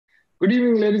Good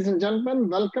evening, ladies and gentlemen.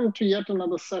 Welcome to yet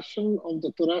another session of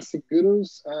the Thoracic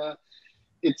Gurus.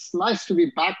 It's nice to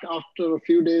be back after a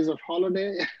few days of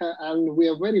holiday, and we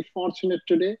are very fortunate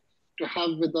today to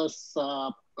have with us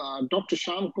Dr.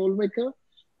 Shyam Kolvekar.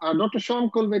 Dr. Shyam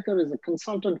Kolvekar is a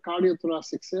consultant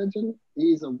cardiothoracic surgeon.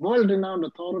 He is a world-renowned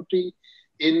authority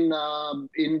in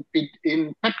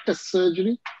pectus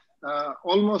surgery.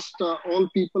 Almost all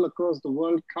people across the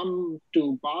world come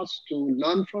to Bas to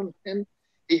learn from him.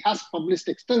 He has published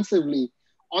extensively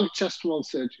on chest wall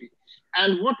surgery.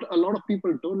 And what a lot of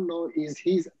people don't know is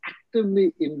he's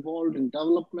actively involved in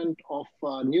development of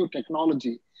new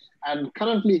technology. And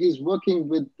currently he's working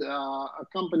with a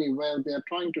company where they're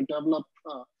trying to develop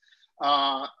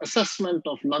assessment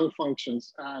of lung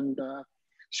functions. And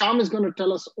Shyam is going to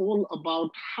tell us all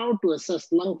about how to assess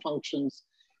lung functions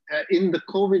in the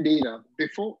COVID era,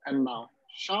 before and now.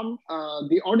 Shyam,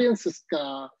 the audience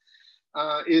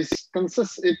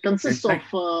consists of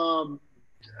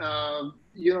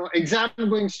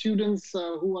exam-going students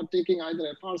who are taking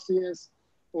either FRCS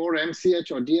or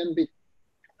MCH or DNB.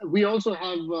 We also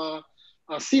have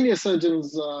senior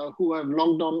surgeons who have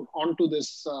logged on onto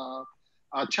this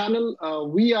channel.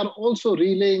 We are also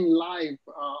relaying live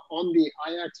on the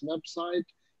IACS website.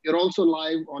 You're also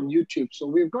live on YouTube. So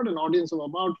we've got an audience of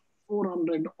about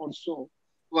 400 or so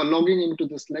who are logging into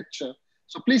this lecture.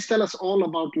 So please tell us all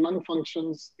about lung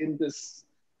functions in this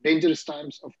dangerous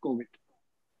times of COVID.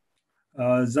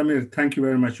 Zamir, thank you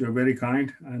very much. You're very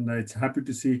kind. And it's happy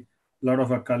to see a lot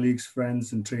of our colleagues,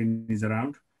 friends, and trainees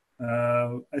around.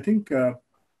 I think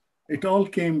it all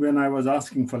came when I was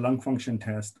asking for lung function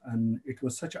test, and it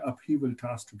was such an upheaval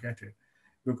task to get it,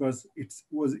 because it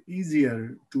was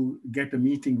easier to get a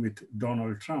meeting with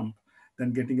Donald Trump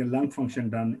than getting a lung function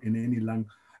done in any lung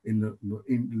in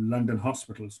London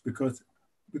hospitals, because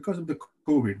of the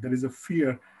COVID. There is a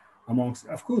fear amongst,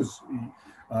 of course,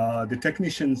 the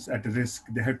technicians at risk.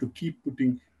 They had to keep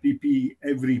putting PPE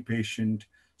every patient,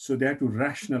 so they had to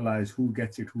rationalize who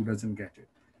gets it, who doesn't get it,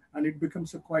 and it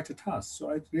becomes quite a task.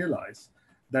 So I realized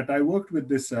that I worked with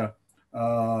this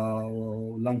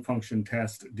lung function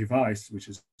test device, which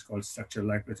is called structure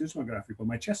like plethysmography, for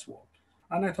my chest wall,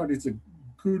 and I thought it's a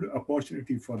good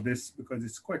opportunity for this because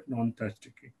it's quite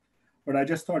non-touch-taking. But I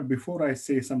just thought before I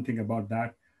say something about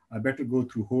that, I better go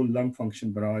through whole lung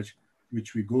function barrage,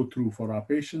 which we go through for our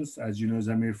patients, as you know,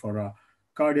 Zamir, for our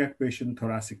cardiac patient,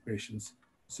 thoracic patients.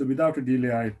 So without a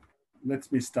delay,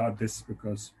 let me start this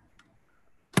because,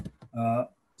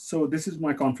 so this is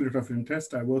my conflict of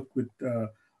interest. I work with, I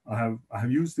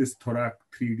have used this Thorac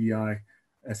 3DI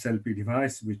SLP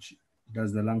device, which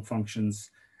does the lung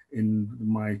functions in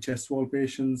my chest wall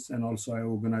patients. And also I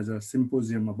organize a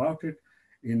symposium about it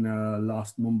in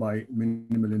last Mumbai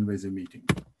minimal invasive meeting.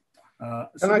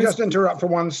 Can I just interrupt for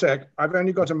 1 sec? I've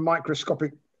only got a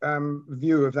microscopic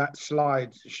view of that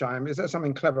slide, Shyam. Is there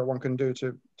something clever one can do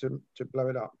to blow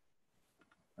it up?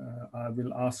 I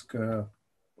will ask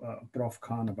Prof.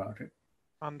 Khan about it.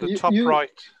 On the top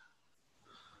right,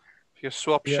 if you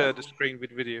swap share the screen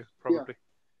with video, probably.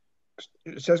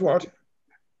 Yeah. It says what?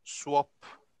 Swap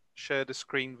share the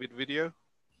screen with video.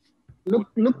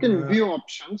 Look in view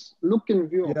options. Look in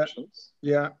view options.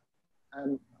 Yeah.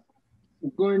 And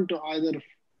go into either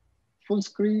full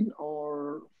screen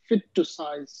or fit to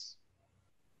size.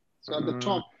 So at the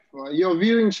top, you're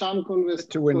viewing Shyam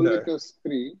Kolvekar's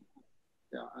screen.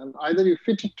 Yeah, and either you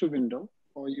fit it to window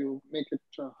or you make it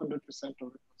 100% of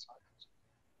the size.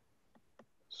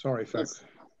 Sorry, folks.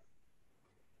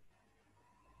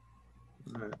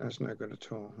 No, that's no good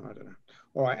at all. I don't know.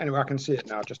 All right, anyway, I can see it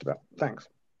now just about. Thanks.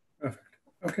 Perfect.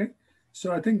 Okay.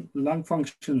 So I think lung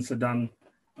functions are done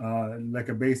like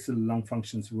a basal lung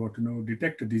functions. We want to know,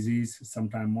 detect a disease,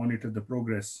 sometimes monitor the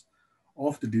progress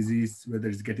of the disease, whether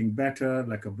it's getting better,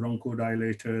 like a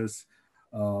bronchodilators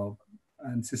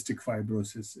and cystic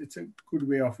fibrosis. It's a good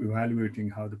way of evaluating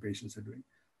how the patients are doing.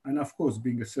 And of course,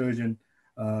 being a surgeon,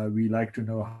 we like to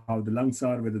know how the lungs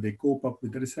are, whether they cope up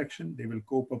with the resection, they will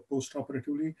cope up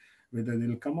post-operatively, whether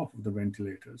they'll come off of the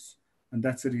ventilators. And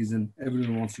that's the reason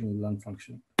everyone wants to know lung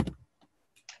function.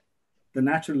 The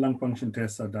natural lung function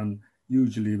tests are done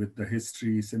usually with the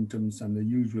history, symptoms, and the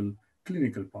usual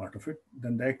clinical part of it.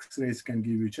 Then the X-rays can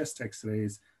give you chest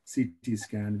X-rays, CT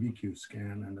scan, VQ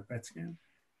scan, and a PET scan,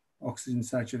 oxygen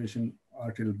saturation,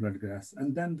 arterial blood gas,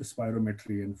 and then the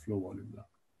spirometry and flow volume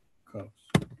curves.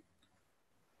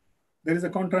 There is a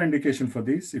contraindication for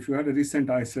this. If you had a recent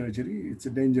eye surgery, it's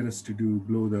dangerous to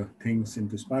blow the things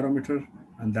into spirometer,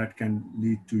 and that can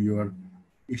lead to your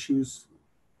issues.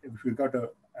 If you've got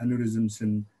aneurysms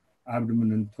in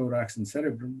abdomen and thorax and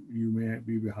cerebrum, you may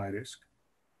be high risk.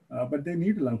 But they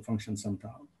need lung function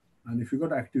somehow. And if you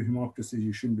got active hemoptysis,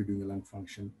 you shouldn't be doing a lung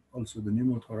function. Also the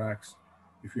pneumothorax,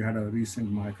 if you had a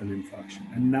recent myocardial infarction.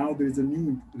 And now there is a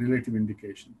new relative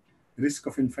indication, risk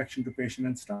of infection to patient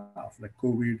and staff, like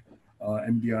COVID,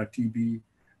 MDR, TB,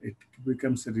 it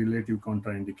becomes a relative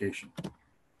contraindication.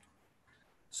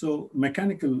 So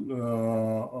mechanical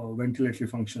ventilatory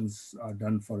functions are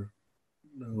done for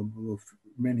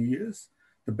many years.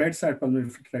 The bedside pulmonary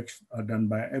filtration are done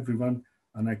by everyone,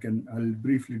 and I'll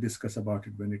briefly discuss about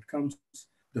it when it comes.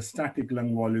 The static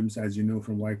lung volumes, as you know,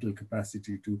 from vital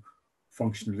capacity to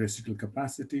functional residual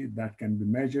capacity, that can be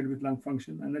measured with lung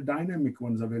function. And the dynamic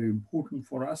ones are very important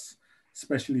for us,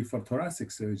 especially for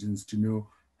thoracic surgeons, to know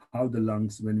how the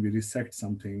lungs, when we resect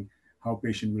something, how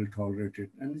patient will tolerate it,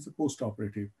 and it's a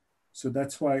post-operative. So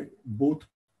that's why both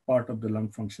part of the lung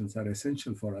functions are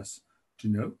essential for us to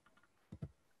know.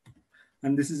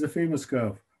 And this is a famous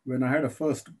curve. When I had a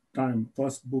first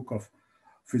book of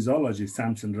physiology,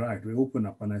 Samson Wright, we opened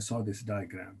up and I saw this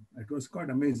diagram. It was quite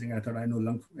amazing. I thought I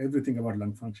know everything about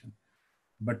lung function,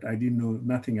 but I didn't know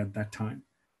nothing at that time.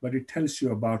 But it tells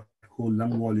you about whole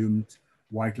lung volumes,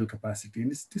 vital capacity.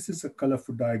 And this is a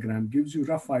colorful diagram, gives you a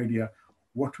rough idea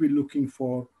what we're looking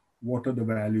for, what are the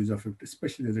values of it,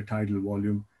 especially the tidal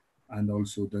volume and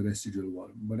also the residual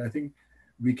volume. But I think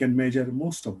we can measure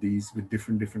most of these with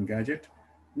different gadgets.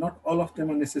 Not all of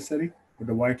them are necessary, but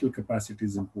the vital capacity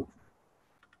is important.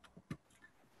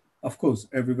 Of course,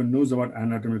 everyone knows about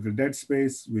anatomical dead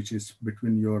space, which is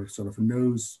between your sort of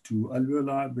nose to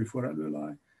alveoli, before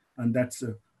alveoli. And that's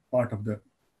a part of the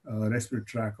respiratory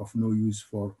tract of no use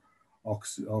for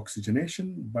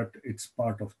oxygenation, but it's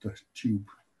part of the tube,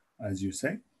 as you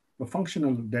say. But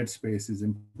functional dead space is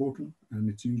important, and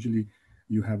it's usually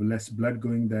you have less blood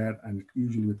going there, and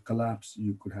usually with collapse,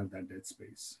 you could have that dead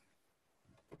space.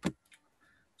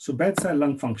 So bedside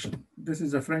lung function. This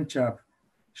is a French chap,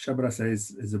 Chabra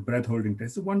says, is a breath holding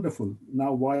test. It's wonderful.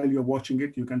 Now, while you're watching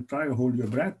it, you can try to hold your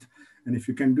breath. And if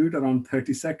you can do it around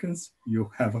 30 seconds, you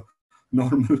have a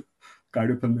normal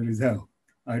cardiopulmonary reserve.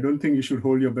 I don't think you should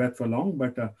hold your breath for long,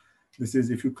 but this is,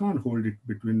 if you can't hold it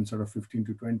between sort of 15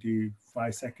 to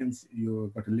 25 seconds,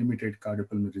 you've got a limited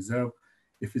cardiopulmonary reserve.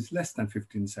 If it's less than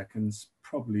 15 seconds,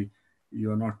 probably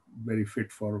you're not very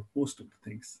fit for most of the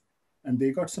things. And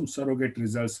they got some surrogate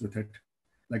results with it.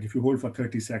 Like if you hold for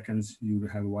 30 seconds, you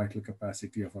have a vital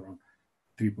capacity of around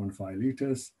 3.5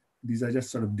 liters. These are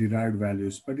just sort of derived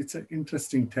values, but it's an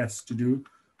interesting test to do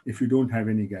if you don't have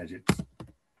any gadgets.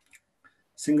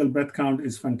 Single breath count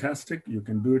is fantastic. You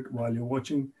can do it while you're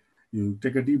watching. You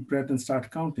take a deep breath and start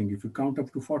counting. If you count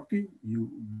up to 40, you're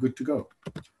good to go.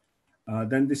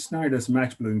 Then the Snyder's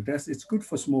match blowing test. It's good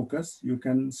for smokers. You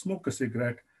can smoke a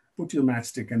cigarette, put your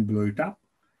matchstick and blow it up.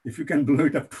 If you can blow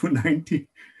it up to 90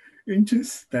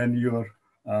 inches, then your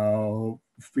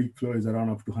peak flow is around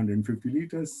up to 150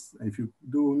 liters. If you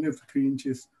do only 3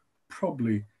 inches,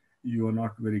 probably you are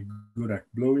not very good at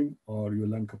blowing or your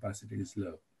lung capacity is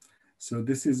low. So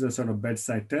this is a sort of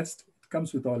bedside test. It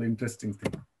comes with all interesting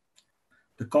things.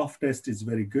 The cough test is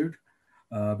very good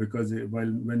because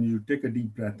when you take a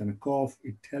deep breath and a cough,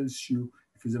 it tells you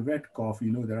if it's a wet cough,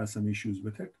 you know there are some issues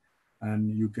with it. And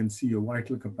you can see your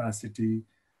vital capacity,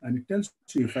 and it tells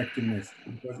you effectiveness,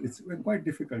 because it's quite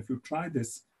difficult. If you try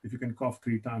this, if you can cough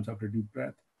 3 times after a deep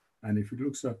breath, and if it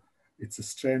looks it's a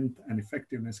strength and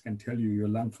effectiveness can tell you your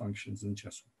lung functions in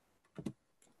chest.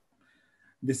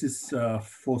 This is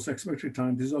forced expiratory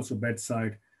time. This is also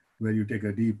bedside, where you take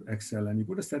a deep exhale and you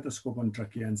put a stethoscope on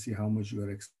trachea and see how much you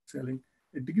are exhaling.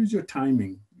 It gives you a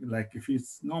timing. Like if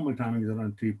it's normal timing is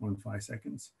around 3.5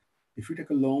 seconds. If you take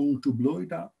a long to blow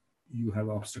it up, you have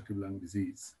obstructive lung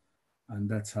disease. And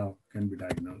that's how it can be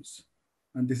diagnosed.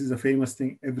 And this is a famous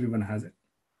thing, everyone has it.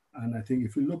 And I think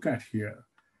if you look at here,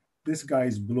 this guy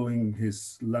is blowing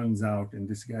his lungs out in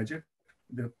this gadget.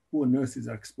 The poor nurses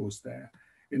are exposed there.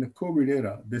 In the COVID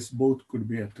era, this both could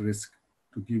be at risk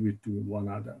to give it to one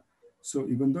another. So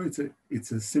even though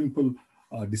it's a simple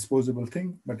disposable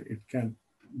thing, but it can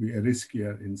be a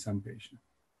riskier in some patient,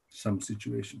 some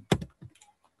situation.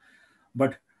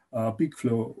 But peak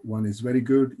flow one is very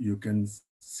good. You can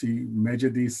measure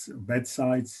these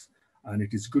bedsides, and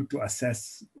it is good to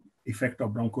assess effect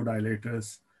of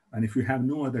bronchodilators. And if you have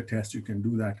no other test, you can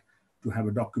do that to have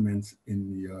a document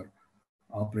in your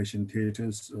operation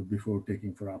theaters before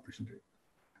taking for operation theater.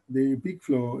 The peak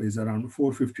flow is around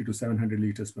 450 to 700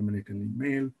 liters per minute in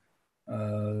male.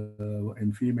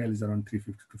 In female is around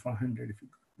 350 to 500. If you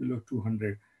go below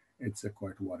 200, it's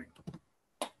quite worrying.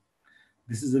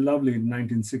 This is a lovely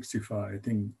 1965, I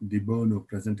think De Bono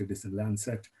presented this in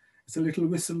Lancet. It's a little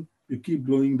whistle. You keep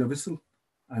blowing the whistle.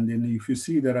 And then if you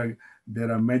see there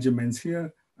are measurements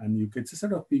here, And it's a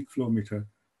sort of peak flow meter,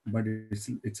 but it's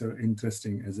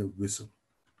interesting as a whistle.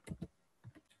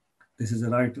 This is a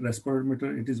right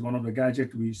respirometer. It is one of the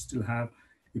gadgets we still have.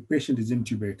 If patient is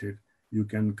intubated, you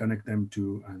can connect them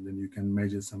to, and then you can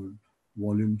measure some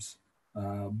volumes.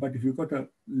 But if you've got a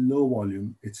low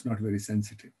volume, it's not very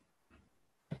sensitive.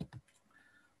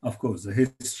 Of course, the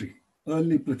history.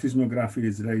 Early plethysmography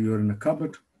is where you're in a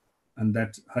cupboard, and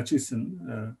that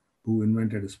Hutchison, who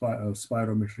invented a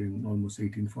spirometry in almost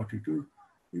 1842,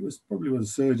 he probably was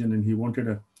a surgeon, and he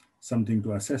wanted something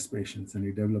to assess patients, and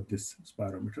he developed this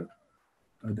spirometer.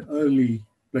 The early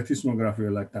plethysmography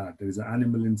were like that. There is an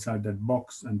animal inside that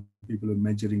box, and people are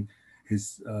measuring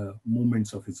his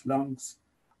movements of his lungs.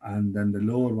 And then the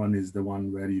lower one is the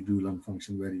one where you do lung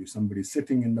function, where somebody's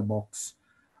sitting in the box,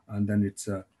 and then it's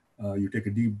you take a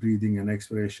deep breathing and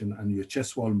expiration, and your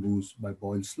chest wall moves by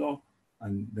Boyle's law.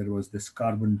 And there was this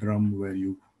carbon drum where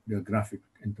you do a graphic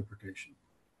interpretation.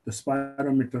 The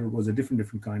spirometer was a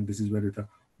different kind. This is where with the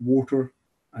water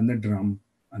and the drum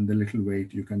and the little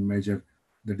weight, you can measure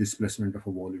the displacement of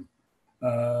a volume.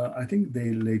 I think they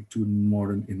relate to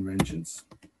modern inventions.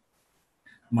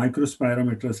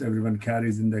 Microspirometers everyone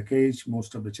carries in their cage,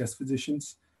 most of the chest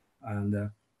physicians, and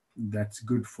that's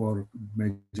good for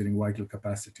measuring vital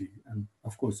capacity, and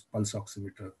of course, pulse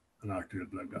oximeter and arterial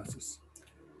blood gases.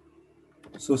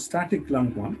 So static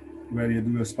lung one, where you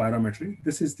do a spirometry,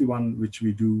 this is the one which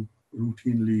we do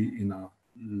routinely in our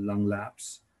lung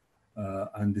labs,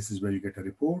 and this is where you get a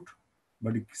report.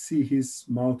 But you see his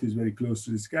mouth is very close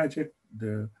to this gadget.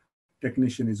 The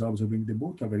technician is observing, they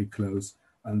both are very close,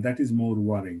 and that is more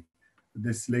worrying.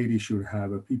 This lady should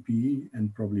have a PPE,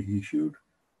 and probably he should,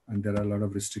 and there are a lot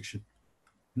of restrictions.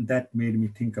 That made me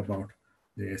think about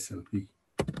the SLP.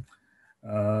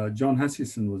 John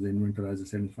Hutchison was the inventor, as I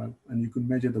said, and you could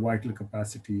measure the vital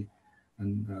capacity,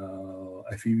 and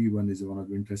FEV1 is one of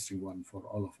the interesting ones for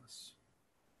all of us.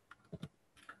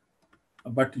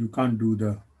 But you can't do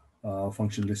the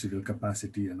functional residual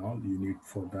capacity and all. You need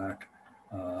for that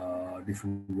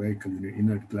different vehicle. You need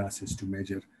inert glasses to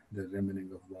measure the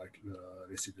remaining of vital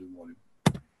residual volume.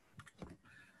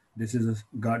 This is a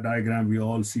diagram we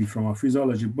all see from our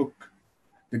physiology book.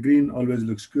 The green always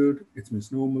looks good. It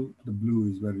means normal. The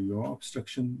blue is where you are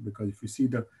obstruction, because if you see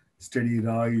the steady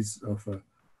rise of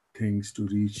things to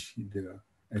reach the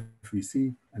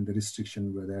FVC, and the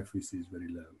restriction where the FVC is very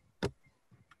low.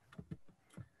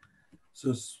 So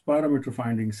spirometer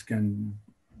findings can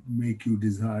make you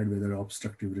decide whether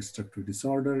obstructive restrictive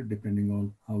disorder, depending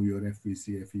on how your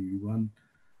FVC, FEV1,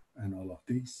 and all of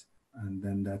these. And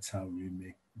then that's how we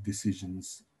make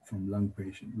decisions from lung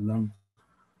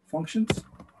functions.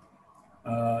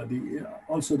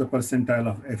 Also the percentile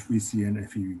of FVC and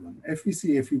FEV1.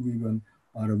 FVC, FEV1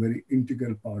 are a very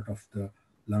integral part of the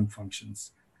lung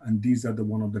functions. And these are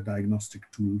one of the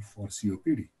diagnostic tools for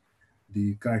COPD.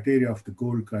 The criteria of the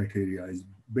gold criteria is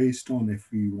based on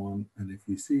FEV1 and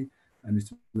FVC, and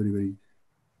it's very, very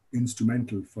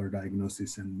instrumental for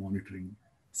diagnosis and monitoring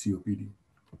COPD.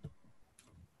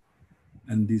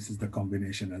 And this is the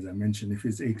combination, as I mentioned. If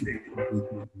it's 80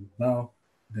 above,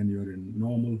 then you're in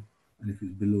normal, and if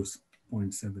it's below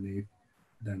 0.78,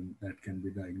 then that can be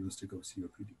diagnostic of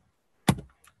COPD.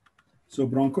 So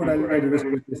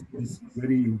bronchodilator is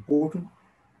very important.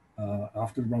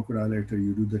 After bronchodilator,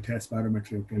 you do the test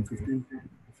spirometry of 10-15.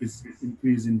 If it's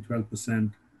increase in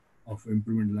 12% of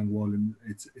improvement in lung volume,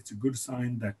 it's a good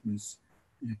sign. That means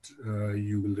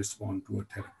you will respond to a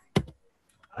therapy.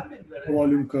 The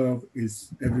volume curve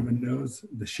is, everyone knows,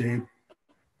 the shape,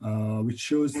 which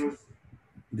shows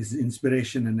this is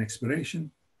inspiration and expiration,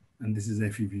 and this is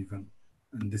FEV1,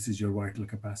 and this is your vital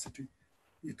capacity.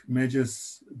 It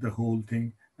measures the whole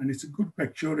thing, and it's a good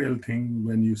pictorial thing.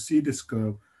 When you see this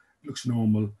curve, it looks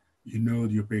normal, you know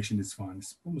your patient is fine.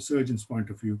 From a surgeon's point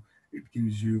of view, it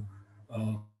gives you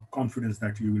confidence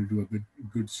that you will do a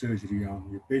good surgery on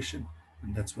your patient,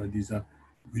 and that's why these are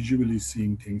visually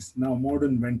seeing things. Now,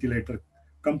 modern ventilator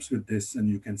comes with this, and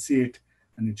you can see it,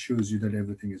 and it shows you that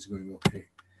everything is going okay.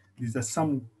 These are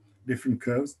some different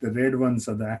curves. The red ones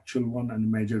are the actual one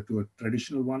and measure to a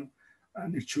traditional one,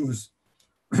 and it shows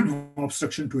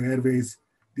obstruction to airways.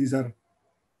 These are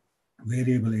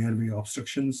variable airway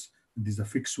obstructions. These are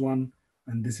fixed one,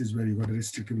 and this is where you got a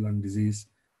restrictive lung disease.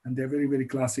 And they're very, very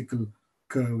classical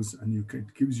curves, and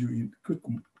it gives you quick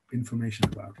information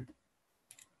about it.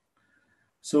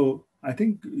 So I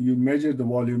think you measure the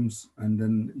volumes and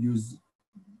then use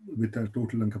with a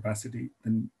total lung capacity.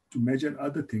 Then to measure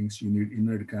other things, you need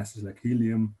inert gases like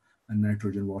helium and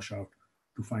nitrogen washout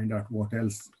to find out what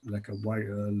else, like a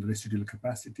residual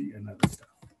capacity and other stuff.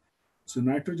 So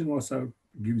nitrogen washout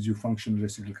gives you functional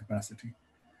residual capacity.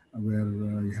 where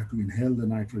you have to inhale the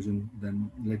nitrogen, then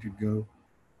let it go,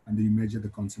 and you measure the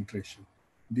concentration.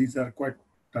 These are quite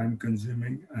time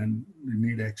consuming and you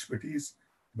need expertise,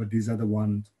 but these are the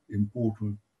ones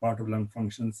important part of lung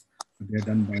functions. They're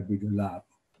done by a bigger lab.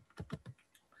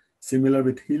 Similar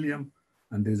with helium,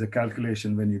 and there's a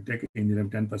calculation when you take helium,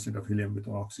 10% of helium with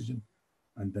oxygen,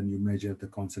 and then you measure the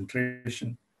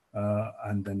concentration,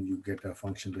 and then you get a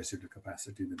functional residual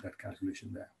capacity with that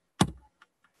calculation there.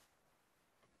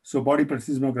 So body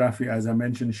plethysmography, as I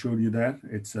mentioned, showed you there.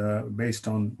 It's based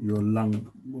on your lung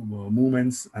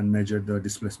movements and measure the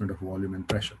displacement of volume and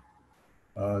pressure.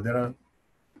 There are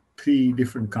 3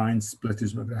 different kinds of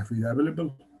plethysmography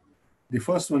available. The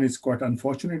first one is quite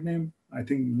unfortunate name. I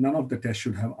think none of the tests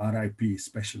should have RIP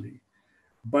especially,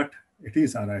 but it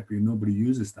is RIP. Nobody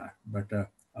uses that, but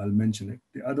I'll mention it.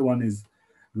 The other one is,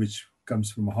 which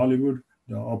comes from Hollywood,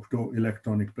 the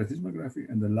optoelectronic plethysmography,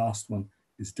 and the last one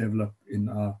is developed in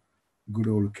good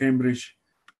old Cambridge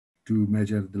to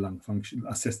measure the lung function,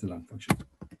 assess the lung function.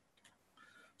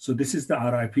 So this is the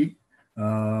RIP,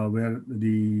 where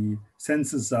the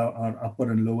sensors are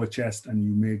upper and lower chest, and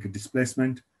you make a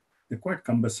displacement. They're quite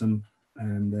cumbersome,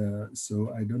 and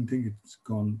so I don't think it's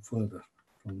gone further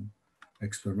from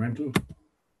experimental.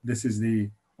 This is the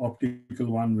optical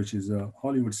one, which is a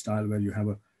Hollywood style, where you have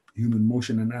a human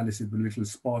motion analysis with little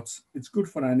spots. It's good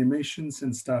for animations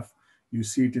and stuff. You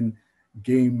see it in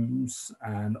games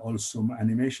and also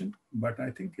animation, but I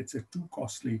think it's too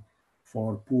costly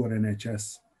for poor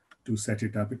NHS to set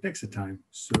it up. It takes a time.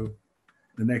 So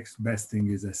the next best thing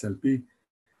is SLP,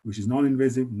 which is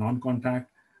non-invasive, non-contact,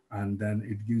 and then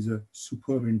it gives a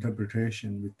superb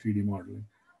interpretation with 3D modeling.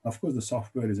 Of course, the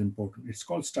software is important. It's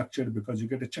called structured because you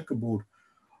get a checkerboard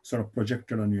sort of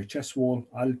projected on your chest wall.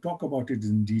 I'll talk about it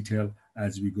in detail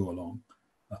as we go along.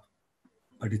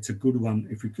 But it's a good one.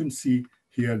 If you can see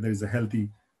here, there is a healthy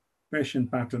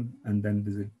patient pattern, and then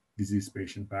there's a disease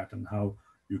patient pattern, how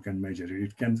you can measure it.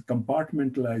 It can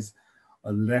compartmentalize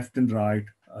a left and right,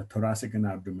 a thoracic and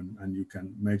abdomen, and you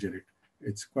can measure it.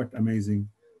 It's quite amazing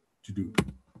to do.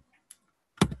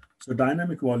 So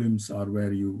dynamic volumes are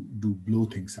where you do blow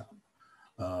things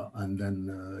out. And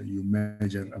then you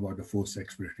measure about the forced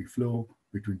expiratory flow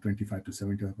between 25 to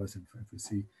 75%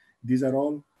 FVC. These are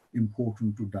all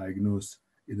important to diagnose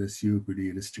either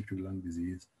COPD, restrictive lung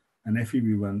disease, and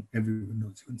FEV1, everyone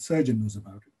knows, even surgeon knows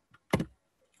about it.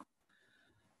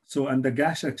 So, and the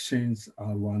gas exchange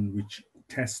are one which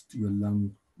test your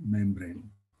lung membrane,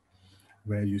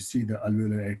 where you see the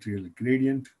alveolar atrial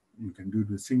gradient. You can do it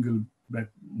with single breath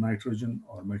nitrogen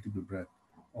or multiple breath,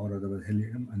 or otherwise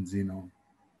helium and xenon,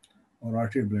 or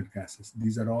arterial blood gases.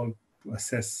 These are all to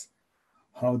assess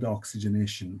how the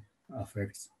oxygenation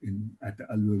affects at the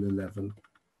alveolar level.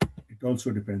 It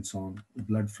also depends on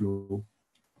blood flow.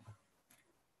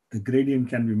 The gradient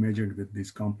can be measured with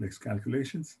these complex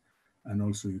calculations, and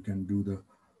also you can do the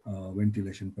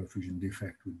ventilation perfusion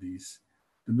defect with these.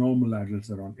 The normal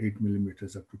adults around 8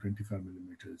 millimeters up to 25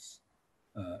 millimeters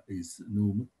is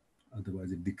normal.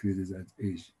 Otherwise, it decreases as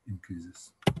age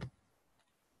increases.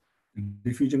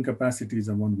 Diffusion capacities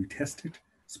are one we tested,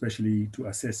 especially to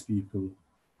assess people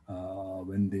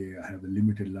when they have a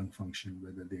limited lung function,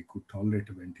 whether they could tolerate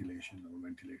a ventilation or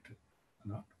ventilator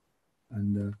or not.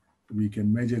 And we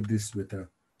can measure this with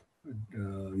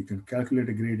you can calculate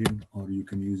a gradient, or you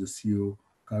can use a CO,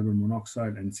 carbon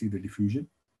monoxide, and see the diffusion.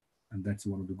 And that's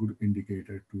one of the good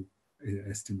indicators to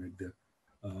estimate the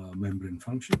membrane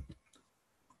function.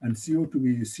 And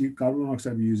CO2, carbon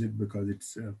monoxide, we use it because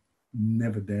it's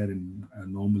never there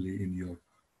normally in your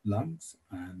lungs,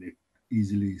 and it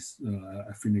easily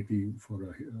affinity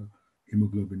for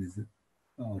hemoglobin is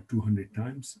 200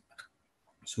 times.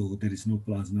 So there is no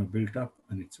plasma built up,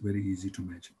 and it's very easy to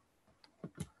measure.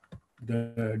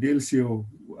 The DLCO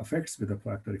affects with a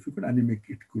factor. If you got anemic,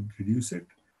 it could reduce it.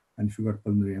 And if you got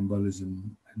pulmonary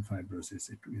embolism and fibrosis,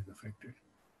 it is affected.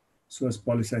 So as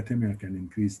polycythemia can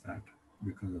increase that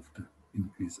because of the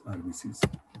increased RBCs.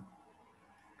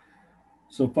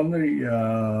 So pulmonary,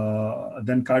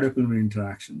 then cardiopulmonary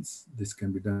interactions. This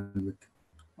can be done with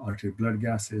arterial blood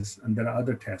gases. And there are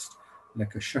other tests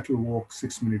like a shuttle walk,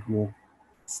 6-minute walk,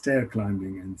 stair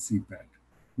climbing, and CPAT.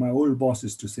 My old boss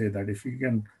used to say that if you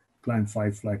can climb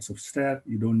 5 flights of stairs,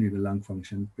 you don't need a lung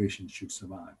function, patient should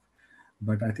survive.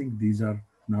 But I think these are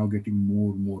now getting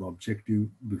more and more objective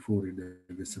before it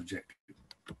is subjective.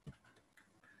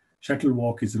 Shuttle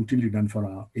walk is routinely done for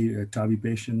our TAVI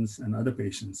patients and other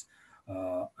patients.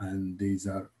 And these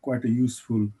are quite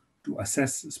useful to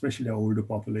assess, especially our older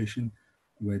population,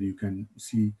 where you can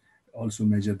see, also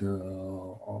measure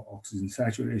the oxygen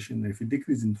saturation. If it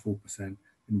decreases in 4%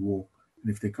 in walk,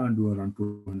 And if they can't do around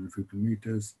 250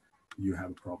 meters, you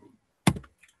have a problem.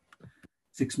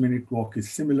 6-minute walk is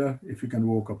similar. If you can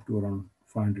walk up to around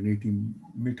 580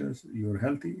 meters, you're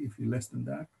healthy. If you're less than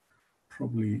that,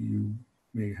 probably you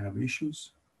may have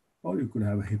issues, or you could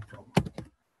have a hip problem.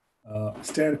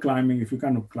 Stair climbing, if you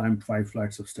kind of climb 5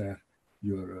 flights of stair,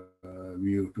 your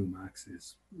VO2 max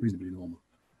is reasonably normal.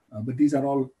 But these are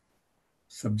all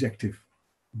subjective,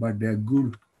 but they're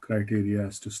good criteria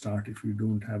to start if you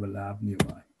don't have a lab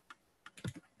nearby.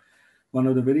 One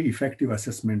of the very effective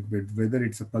assessment with whether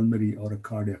it's a pulmonary or a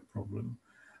cardiac problem,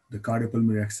 the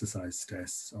cardiopulmonary exercise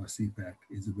tests or CPAT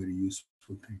is a very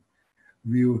useful thing.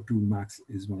 VO2 max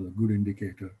is one of the good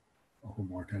indicator of a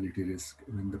mortality risk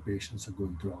when the patients are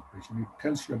going through operation. It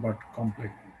tells you about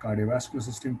complex cardiovascular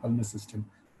system, pulmonary system,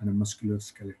 and a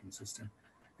musculoskeletal system.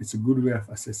 It's a good way of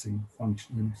assessing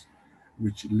functions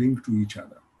which link to each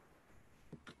other.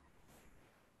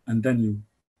 And then you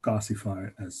classify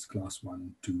as class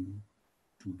 1, 2,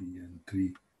 2B, and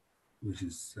 3, which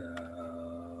is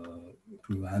to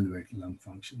evaluate lung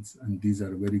functions. And these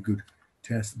are very good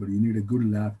tests, but you need a good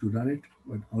lab to run it.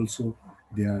 But also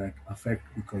they are at effect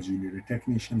because you need a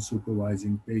technician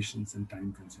supervising patients and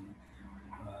time consuming.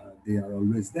 They are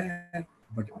always there,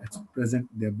 but at present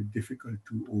they're a bit difficult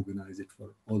to organize it for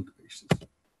all the patients.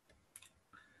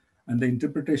 And the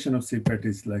interpretation of CPAT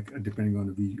is like depending on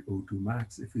the VO2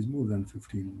 max. If it's more than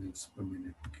 15 mils per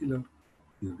minute per kilo,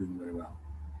 you're doing very well.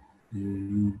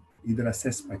 You either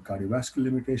assess by cardiovascular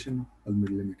limitation,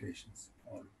 pulmonary limitations,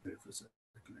 or peripheral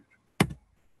circulatory.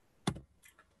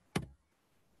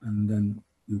 And then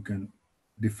you can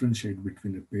differentiate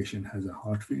between a patient has a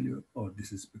heart failure or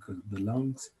this is because of the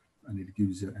lungs, and it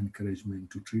gives you encouragement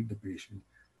to treat the patient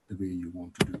the way you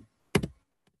want to do.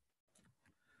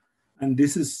 And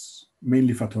this is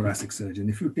mainly for thoracic surgeon.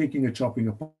 If you're taking a chopping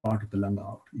a part of the lung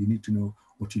out, you need to know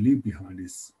what you leave behind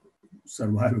is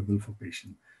survivable for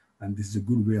patient. And this is a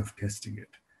good way of testing it,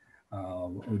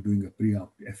 or doing a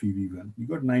pre-op FEV1. You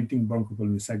got 19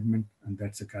 bronchopulmonary segment, and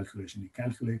that's a calculation you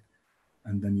calculate.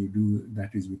 And then you do,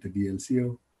 that is with the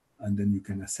DLCO, and then you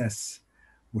can assess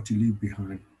what you leave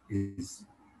behind is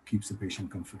keeps the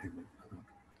patient comfortable.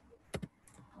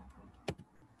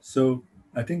 So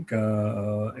I think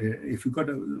if you got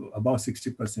above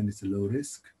 60%, it's a low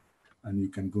risk, and you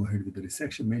can go ahead with the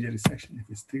resection, major resection if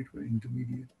it's 3 to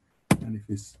intermediate. And if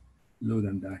it's lower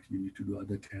than that, you need to do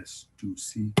other tests to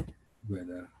see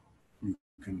whether you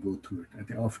can go through it. I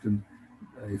think often,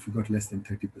 if you got less than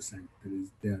 30%,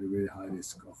 they are a very high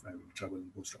risk of having trouble in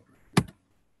post-operative.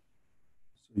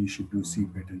 So you should do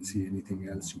CPAT and see anything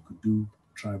else you could do,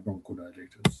 try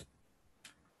bronchodilators.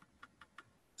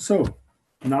 So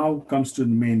now comes to the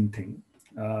main thing.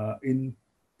 In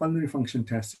pulmonary function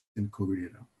tests in COVID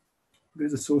era,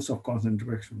 there's a source of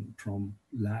concentration from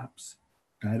labs,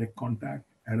 direct contact,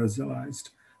 aerosolized,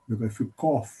 because if you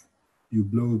cough, you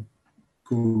blow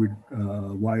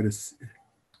COVID virus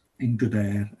into the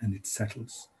air and it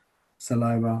settles.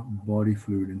 Saliva, body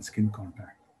fluid, and skin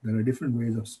contact. There are different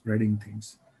ways of spreading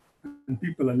things. And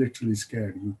people are literally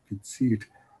scared. You could see it.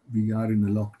 We are in a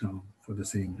lockdown for the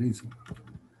same reason.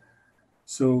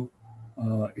 So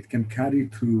it can carry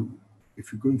through.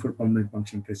 If you're going for a pulmonary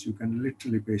function test, you can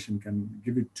literally, patient can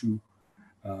give it to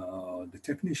the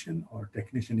technician, or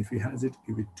technician, if he has it,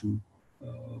 give it to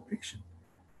patient.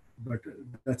 But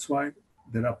that's why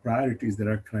there are priorities, there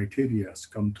are criteria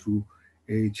come through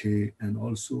AHA and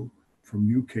also from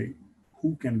UK,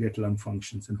 who can get lung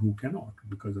functions and who cannot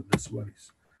because of this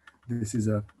worries. This is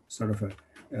a sort of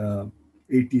a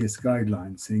ATS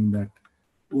guideline saying that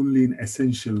only in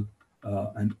essential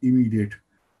and immediate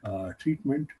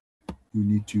treatment, you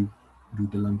need to do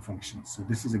the lung functions. So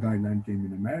this is a guideline came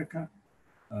in America,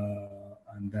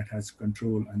 and that has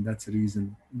control, and that's the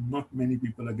reason not many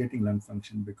people are getting lung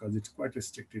function because it's quite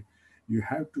restricted. You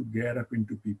have to gear up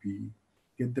into PPE,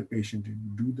 get the patient in,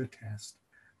 do the test,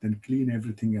 then clean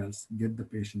everything else, get the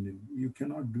patient in. You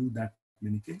cannot do that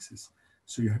many cases.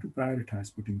 So you have to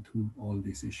prioritize putting through all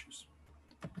these issues.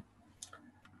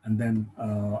 And then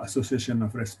Association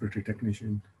of Respiratory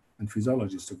Technicians and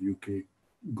Physiologists of UK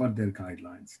got their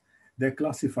guidelines. They're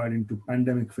classified into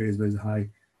pandemic phase, where there's high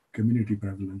community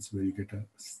prevalence, where you get a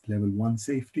level 1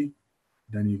 safety,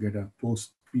 then you get a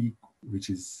post-peak, which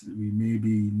is, we may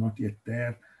be not yet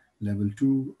there, level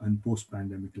 2, and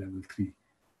post-pandemic level 3.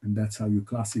 And that's how you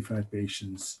classify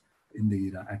patients in the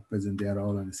era. At present, they are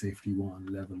all on a safety 1,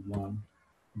 level 1.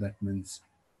 That means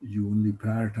you only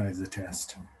prioritize the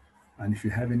test. And if you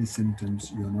have any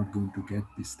symptoms, you're not going to get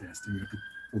this test, and you have to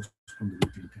postpone the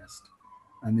routine test.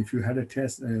 And if you had a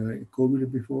test,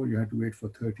 COVID before, you had to wait for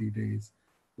 30 days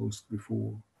post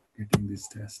before getting this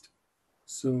test.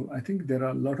 So I think there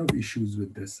are a lot of issues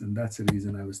with this, and that's the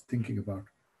reason I was thinking about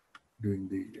doing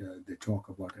the talk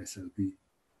about SLP.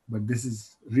 But this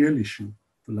is real issue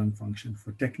for lung function,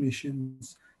 for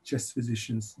technicians, chest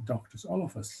physicians, doctors, all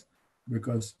of us,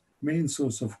 because main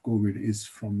source of COVID is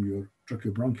from your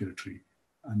tracheobronchial tree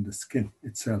and the skin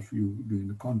itself, you doing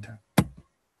the contact.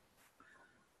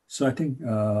 So I think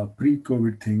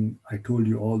pre-COVID thing, I told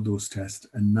you all those tests,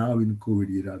 and now in COVID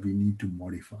era, we need to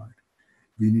modify it.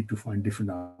 We need to find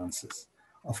different answers.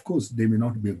 Of course, they may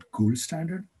not be a gold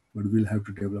standard, but we'll have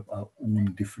to develop our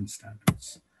own different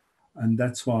standards. And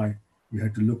that's why we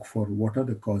had to look for what are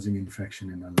the causing infection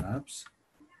in our labs.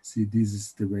 See, this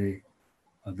is the way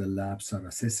the labs are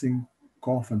assessing.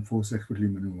 Cough and forced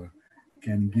expiratory maneuver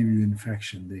can give you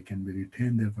infection. They can be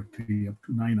retained there for 3 up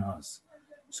to 9 hours.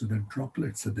 So the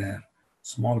droplets are there,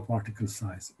 small particle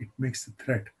size. It makes a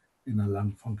threat in our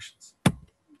lung functions.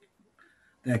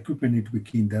 The equipment need to be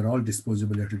clean. They're all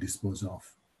disposable. You have to dispose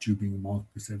of tubing,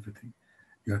 mouthpiece, everything.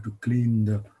 You have to clean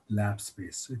the lab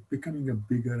space. So it's becoming a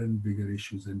bigger and bigger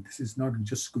issues. And this is not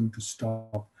just going to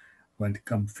stop when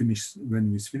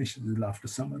we finish it after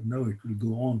summer. No, it will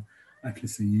go on at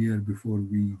least a year before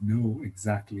we know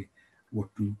exactly what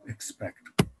to expect.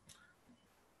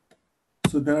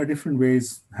 So there are different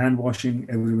ways. Hand washing,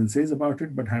 everyone says about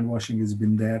it, but hand washing has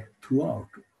been there throughout.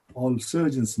 All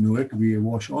surgeons know it. We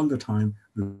wash all the time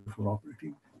before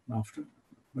operating and after.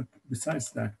 But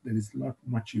besides that, there is not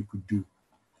much you could do.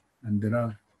 And there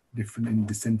are different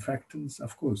disinfectants.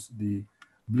 Of course, the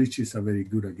bleaches are very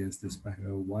good against this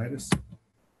virus.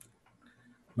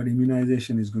 But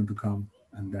immunization is going to come,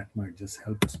 and that might just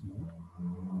help us more.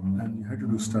 And you have to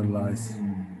do sterilize,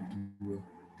 do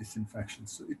disinfection.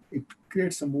 So it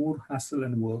creates some more hassle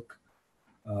and work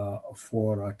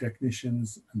for our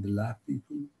technicians and the lab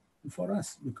people, and for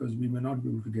us, because we may not be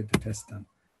able to get the test done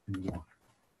anymore.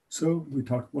 So we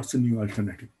thought, what's a new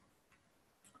alternative?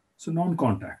 So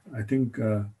non-contact, I think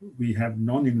we have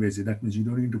non-invasive. That means you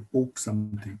don't need to poke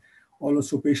something.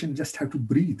 Also, patient just have to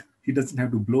breathe. He doesn't have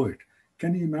to blow it.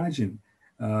 Can you imagine,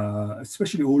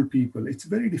 especially old people, it's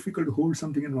very difficult to hold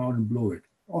something in mouth and blow it.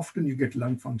 Often you get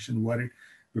lung function worried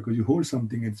because you hold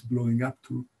something, it's blowing up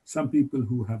through. Some people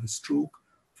who have a stroke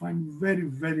find very,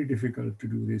 very difficult to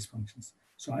do these functions.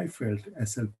 So I felt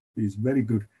SLP is very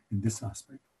good in this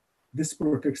aspect. This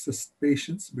protects the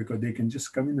patients because they can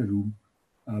just come in a room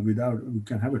we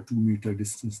can have a 2-meter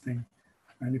distance thing,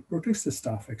 and it protects the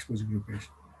staff exposing the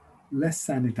patient. Less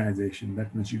sanitization,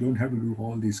 that means you don't have to do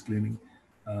all these cleaning,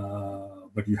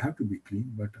 but you have to be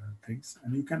clean, but things,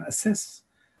 and you can assess.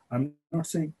 I'm not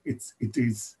saying it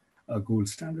is a gold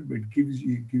standard, but it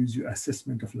gives you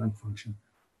assessment of lung function.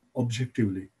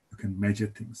 Objectively, you can measure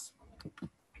things.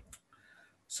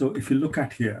 So if you look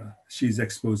at here, she's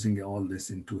exposing all this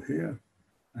into here,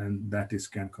 and that is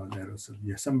can cause aerosol.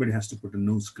 Yeah, somebody has to put a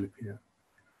nose clip here,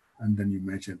 and then you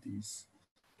measure these.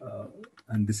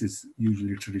 And this is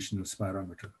usually traditional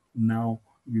spirometer. Now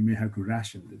we may have to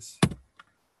ration this.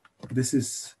 This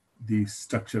is the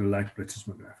structural light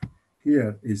plethysmography.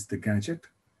 Here is the gadget,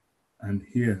 and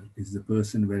here is the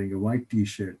person wearing a white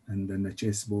t-shirt and then a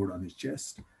chessboard on his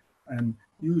chest. And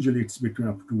usually it's between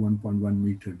up to 1.1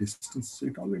 meter distance. So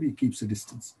it already keeps a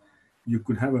distance. You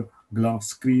could have a glass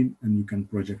screen and you can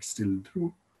project still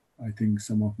through. I think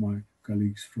some of my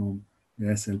colleagues from the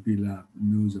SLP lab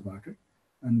knows about it.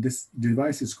 And this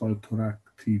device is called Thorac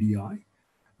 3DI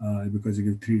because you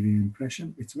get 3D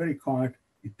impression. It's very quiet.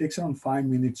 It takes around 5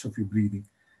 minutes of your breathing.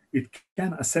 It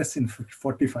can assess in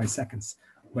 45 seconds,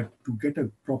 but to get a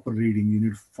proper reading, you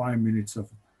need 5 minutes of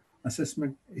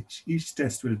assessment. Each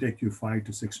test will take you 5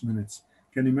 to 6 minutes.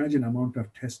 Can you imagine the amount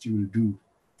of tests you will do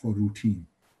for routine?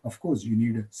 Of course, you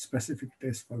need a specific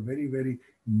test for very, very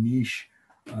niche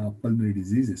pulmonary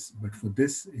diseases. But for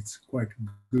this, it's quite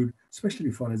good, especially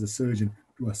for as a surgeon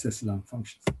to assess lung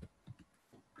functions.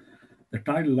 The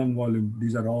tidal lung volume,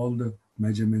 these are all the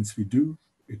measurements we do.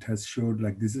 It has showed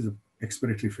like this is an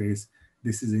expiratory phase,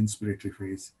 this is inspiratory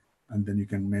phase, and then you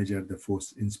can measure the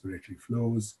forced inspiratory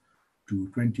flows to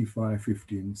 25,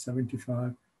 15,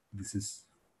 75. This is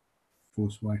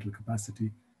forced vital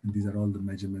capacity, and these are all the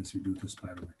measurements we do to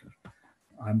spirometer.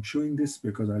 I'm showing this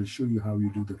because I'll show you how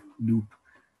you do the loop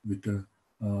with the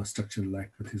structural light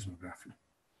plethysmography.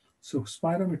 So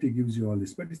spirometry gives you all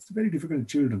this, but it's very difficult in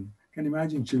children. Can you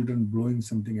imagine children blowing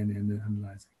something and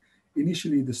analyzing?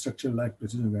 Initially, the structural light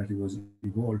plethysmography was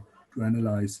evolved to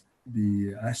analyze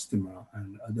the asthma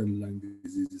and other lung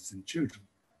diseases in children.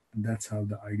 And that's how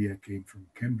the idea came from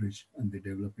Cambridge, and they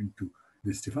developed into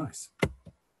this device.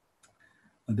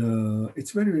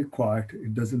 It's very, very quiet.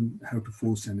 It doesn't have to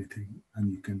force anything,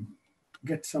 and you can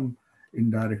get some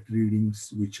indirect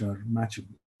readings which are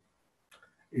matchable.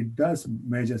 It does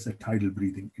measures a tidal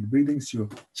breathing. It breathings your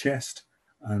chest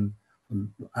and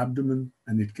abdomen,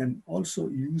 and it can also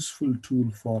useful tool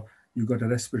for you got a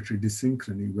respiratory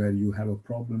dysynchrony where you have a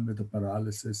problem with a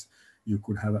paralysis. You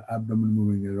could have an abdomen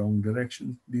moving in the wrong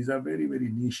direction. These are very, very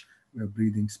niche way of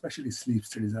breathing, especially sleep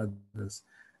studies, others.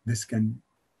 This can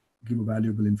give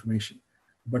valuable information.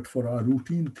 But for our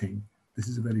routine thing, this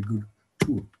is a very good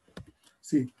tool.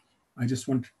 See, I just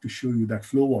wanted to show you that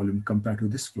flow volume compared to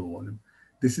this flow volume.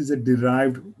 This is a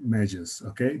derived measures,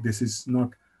 okay? This is not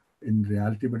in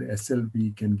reality, but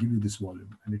SLB can give you this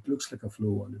volume, and it looks like a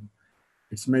flow volume.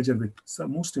 It's measured with, the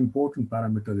most important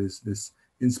parameter is this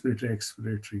inspiratory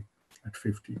expiratory at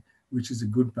 50, which is a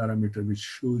good parameter which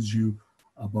shows you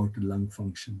about the lung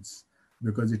functions,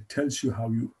 because it tells you how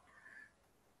you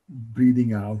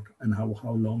breathing out and how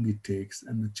long it takes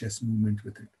and the chest movement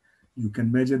with it. You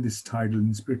can measure this tidal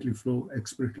inspiratory flow,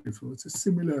 expiratory flow. It's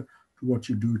similar to what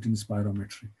you do it in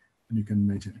spirometry, and you can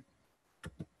measure it.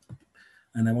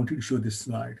 And I wanted to show this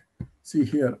slide. See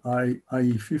here,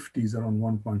 IE50 is around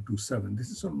 1.27. This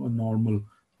is sort of a normal,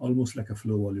 almost like a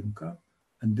flow volume curve.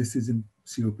 And this is in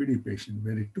COPD patient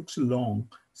where it took so long.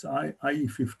 So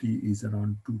IE50 is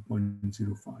around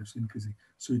 2.05, so increasing.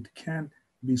 So it can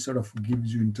be sort of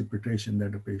gives you interpretation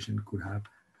that a patient could have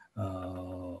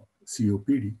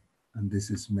COPD. And this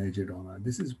is measured on,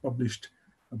 this is published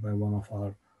by one of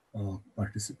our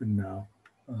participants now,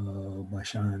 by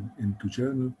Shyam into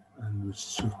journal, and which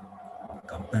show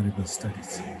comparable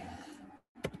studies.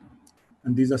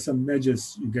 And these are some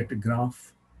measures. You get a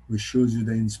graph which shows you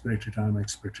the inspiratory time,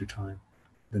 expiratory time.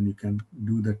 Then you can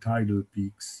do the tidal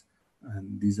peaks,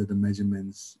 and these are the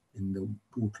measurements in the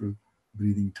total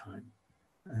breathing time.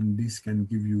 And these can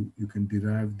give you, you can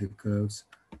derive the curves,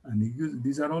 and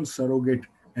these are all surrogate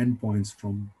endpoints.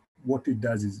 From what it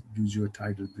does is gives you a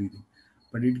tidal breathing,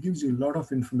 but it gives you a lot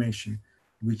of information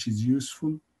which is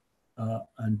useful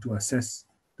and to assess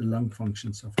the lung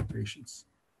functions of the patients.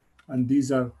 And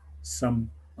these are some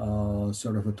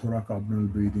sort of a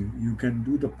thoracoabdominal breathing. You can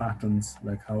do the patterns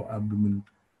like how abdomen,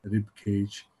 rib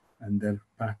cage, and their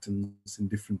patterns in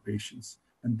different patients.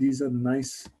 And these are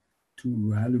nice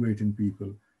to evaluate in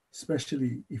people,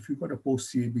 especially if you've got a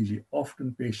post-CABG.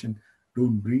 Often patients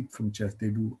don't breathe from chest, they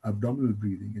do abdominal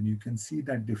breathing, and you can see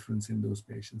that difference in those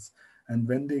patients. And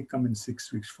when they come in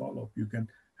 6 weeks follow-up, you can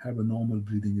have a normal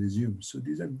breathing resume. So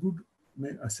these are good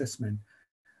assessment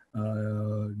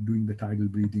doing the tidal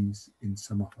breathings in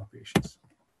some of our patients.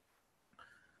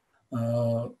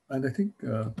 And I think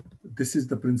this is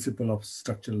the principle of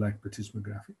structure-like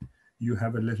plethysmography. You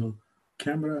have a little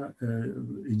camera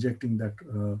injecting that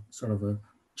sort of a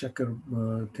checker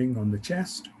thing on the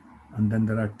chest, and then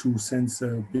there are two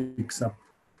sensors picks up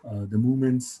the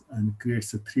movements and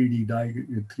creates a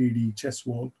 3D chest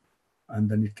wall, and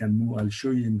then it can move. I'll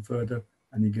show you in further,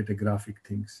 and you get a graphic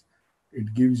things.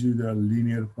 It gives you the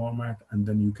linear format, and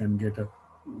then you can get a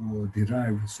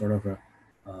derived sort of a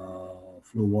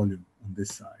flow volume on this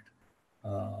side.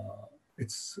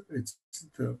 It's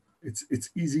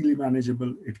easily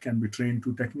manageable. It can be trained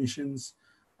to technicians,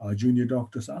 junior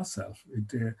doctors ourselves.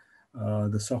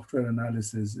 The software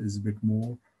analysis is a bit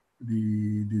more.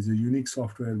 There's a unique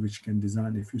software which can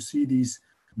design. If you see these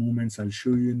movements, I'll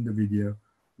show you in the video,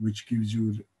 which gives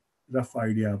you rough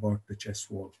idea about the chest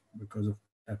wall, because of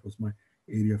that was my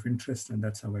area of interest, and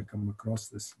that's how I come across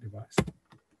this device.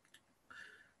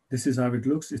 This is how it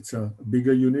looks. It's a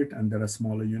bigger unit and there are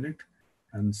smaller unit,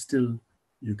 and still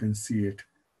you can see it.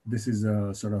 This is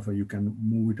a sort of you can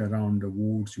move it around the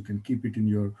wards. You can keep it in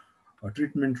your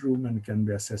treatment room and can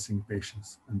be assessing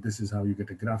patients. And this is how you get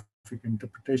a graphic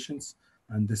interpretations.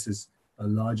 And this is a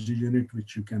larger unit,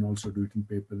 which you can also do it in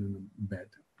paper in a bed.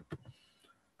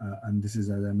 And this is,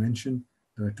 as I mentioned,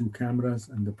 there are two cameras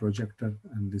and the projector,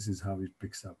 and this is how it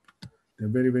picks up. They're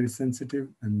very, very sensitive,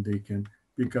 and they can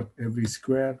pick up every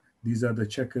square. These are the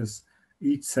checkers.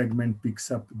 Each segment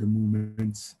picks up the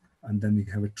movements, and then you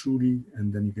have a 2D,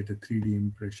 and then you get a 3D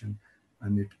impression,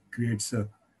 and it creates a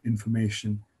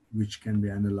information which can be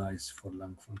analyzed for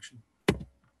lung function.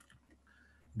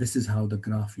 This is how the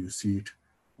graph, you see it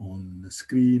on the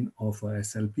screen of a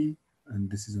SLP, and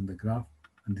this is on the graph,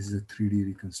 and this is a 3D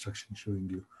reconstruction showing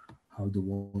you how the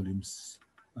volumes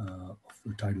of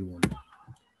the tidal volume.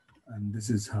 And this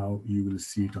is how you will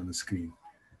see it on the screen.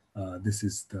 This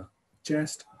is the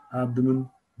chest, abdomen.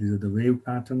 These are the wave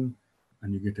pattern,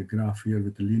 and you get a graph here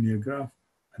with a linear graph,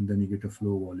 and then you get a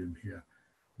flow volume here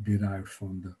derived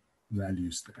from the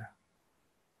values there.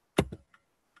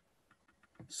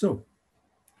 So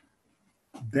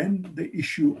then the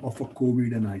issue of a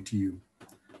COVID and ITU,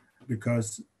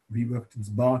 because We worked in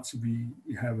baths. We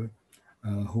have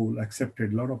a whole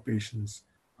accepted a lot of patients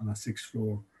on a 6th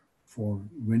floor for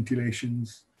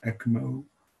ventilations, ECMO,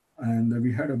 and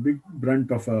we had a big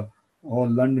brunt of all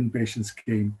London patients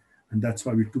came, and that's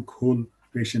why we took whole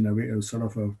patient away,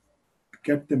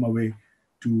 kept them away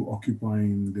to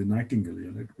occupying the Nightingale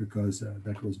unit because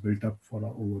that was built up for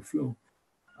our overflow,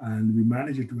 and we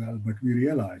managed it well. But we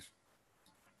realized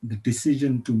the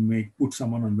decision to put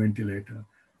someone on ventilator,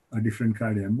 a different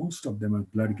criteria. Most of them are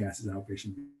blood gases how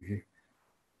patient behave.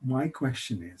 My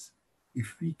question is,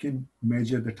 if we can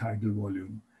measure the tidal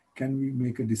volume, can we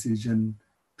make a decision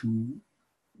to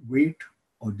wait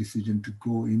or decision to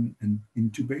go in and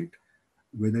intubate?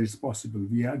 Whether it's possible.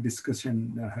 We are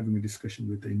having a discussion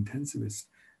with the intensivist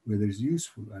whether it's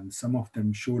useful, and some of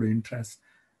them showed interest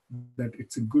that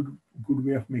it's a good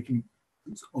way of making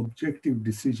objective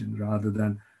decision rather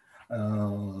than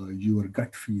your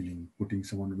gut feeling putting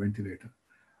someone on a ventilator,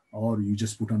 or you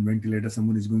just put on ventilator,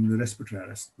 someone is going to respiratory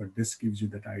arrest, but this gives you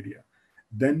that idea.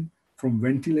 Then from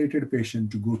ventilated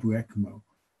patient to go to ECMO,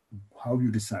 how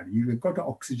you decide. You've got an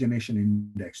oxygenation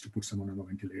index to put someone on a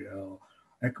ventilator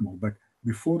ECMO, but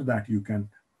before that you can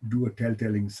do a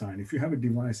telltale sign. If you have a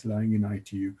device lying in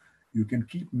ITU, you can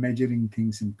keep measuring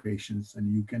things in patients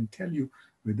and you can tell you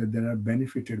whether they are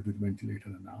benefited with ventilator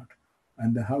or not,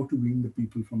 and how to wean the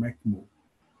people from ECMO,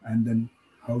 and then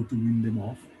how to wean them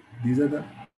off. These are the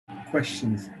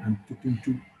questions I'm putting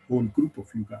to whole group of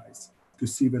you guys to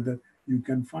see whether you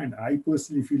can find. I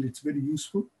personally feel it's very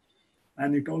useful,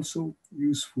 and it also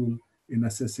useful in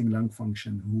assessing lung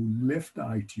function who left the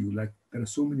ITU. Like there are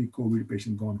so many COVID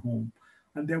patients gone home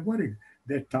and they're worried.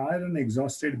 They're tired and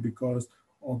exhausted because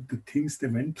of the things they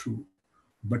went through,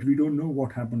 but we don't know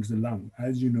what happens to the lung.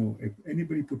 As you know, if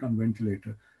anybody put on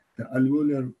ventilator, the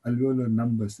alveolar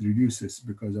numbers reduces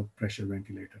because of pressure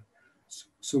ventilator.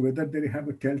 So whether they have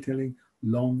a telltale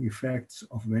long effects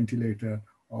of ventilator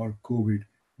or COVID,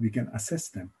 we can assess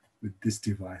them with this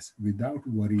device without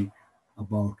worry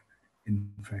about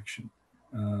infection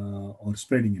or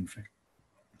spreading infection.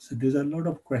 So there's a lot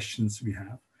of questions we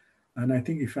have. And I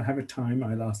think if I have a time,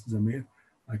 I'll ask Zamir,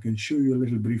 I can show you a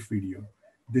little brief video.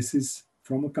 This is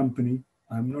from a company.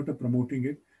 I'm not promoting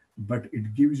it, but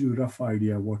it gives you a rough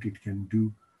idea what it can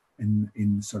do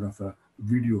in sort of a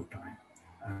video time.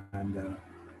 And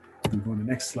we'll go on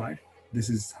the next slide. This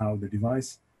is how the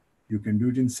device, you can do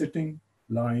it in sitting,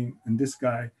 lying, and this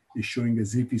guy is showing a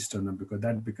ZP sternum because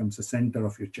that becomes the center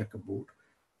of your checkerboard.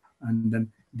 And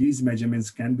then these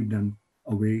measurements can be done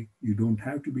away. You don't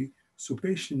have to be. So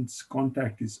patient's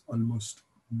contact is almost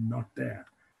not there.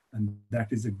 And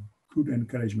that is a good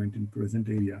encouragement in present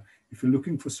area. If you're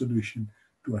looking for solution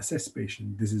to assess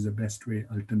patient, this is the best way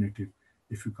alternative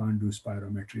if you can't do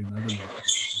spirometry and other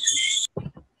methods.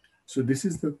 So this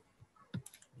is the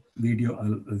video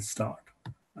I'll start.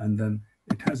 And then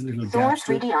it has a little Thorax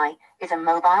 3DI is a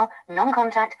mobile,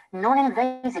 non-contact,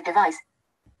 non-invasive device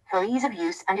for ease of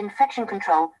use and infection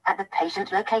control at the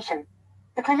patient location.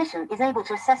 The clinician is able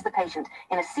to assess the patient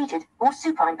in a seated or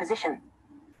supine position.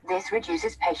 This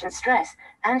reduces patient stress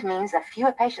and means that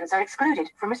fewer patients are excluded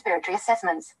from respiratory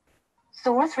assessments.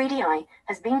 Thora 3DI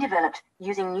has been developed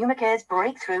using Pneumacare's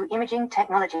breakthrough imaging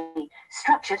technology,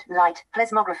 structured light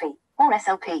plethysmography, or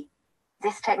SLP.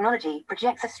 This technology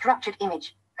projects a structured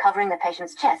image covering the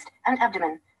patient's chest and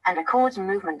abdomen and records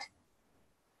movement.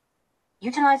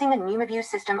 Utilizing the PneumaView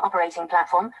system operating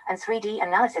platform and 3D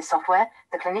analysis software,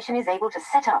 the clinician is able to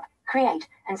set up, create,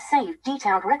 and save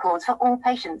detailed records for all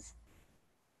patients.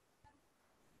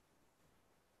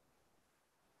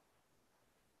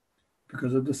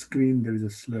 Because of the screen, there is a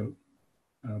slow,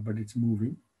 but it's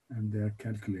moving and they're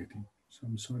calculating. So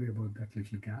I'm sorry about that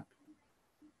little gap.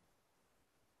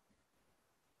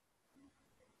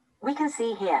 We can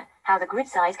see here how the grid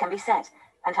size can be set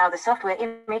and how the software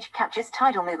image captures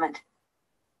tidal movement.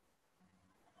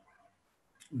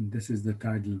 And this is the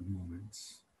tidal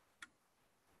movements.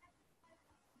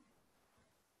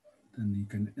 Then you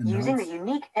can enhance. Using the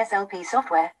unique SLP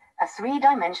software, a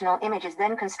three-dimensional image is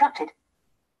then constructed,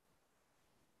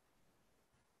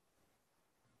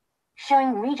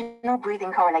 showing regional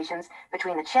breathing correlations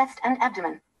between the chest and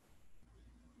abdomen.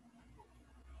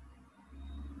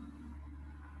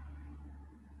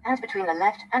 And between the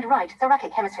left and right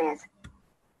thoracic hemispheres.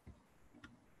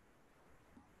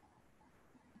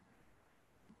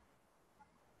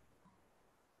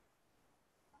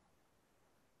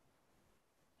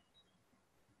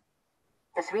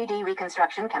 The 3D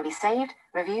reconstruction can be saved,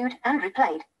 reviewed, and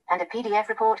replayed, and a PDF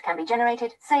report can be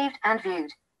generated, saved, and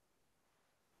viewed.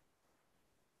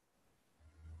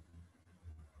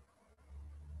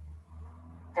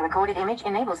 The recorded image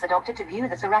enables the doctor to view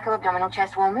the thoracoabdominal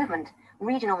chest wall movement,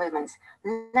 regional movements,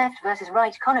 left versus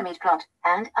right conomies plot,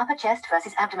 and upper chest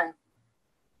versus abdomen.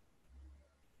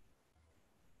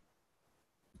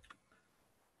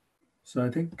 So I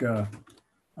think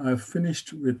I've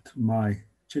finished with my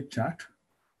chit chat.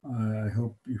 I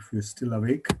hope if you're still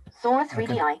awake, Sora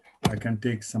 3DI. I can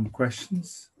take some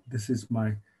questions. This is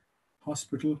my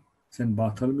hospital, St.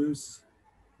 Bartholomew's,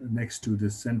 next to the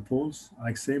St. Paul's.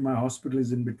 I say my hospital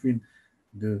is in between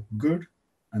the good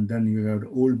and then you have the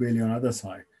Old Bailey on the other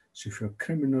side. So if you're a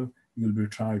criminal, you'll be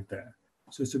tried there.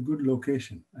 So it's a good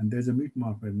location and there's a meat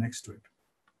market next to it.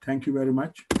 Thank you very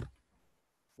much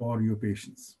for your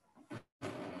patience.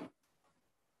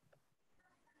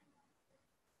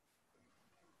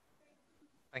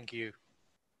 Thank you.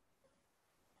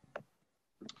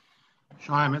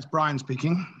 Shyam, it's Brian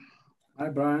speaking. Hi,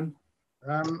 Brian.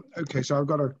 Okay, so I've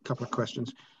got a couple of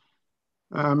questions.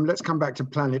 Let's come back to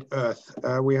planet Earth.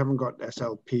 We haven't got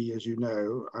SLP, as you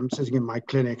know. I'm sitting in my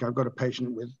clinic. I've got a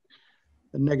patient with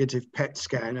a negative PET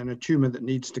scan and a tumor that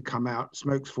needs to come out,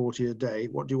 smokes 40 a day.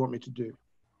 What do you want me to do?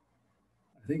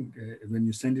 I think when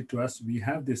you send it to us, we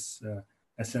have this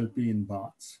SLP in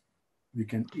Baths. We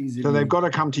can easily... So they've got to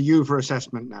come to you for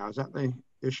assessment now. Is that the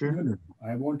issue? No.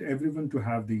 I want everyone to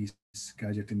have this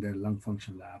gadget in their lung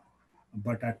function lab.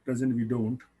 But at present, we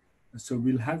don't. So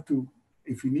we'll have to,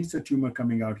 if he needs a tumor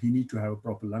coming out, he needs to have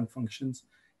proper lung functions.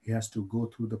 He has to go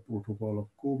through the protocol of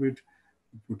COVID.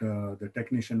 The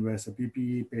technician wears a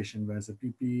PPE, patient wears a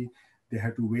PPE. They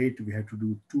have to wait. We have to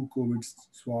do 2 COVID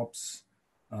swaps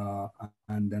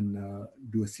and then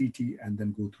do a CT and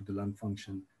then go through the lung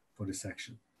function for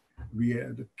resection.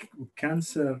 The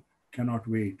cancer cannot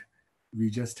wait. We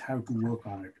just have to work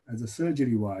on it. As a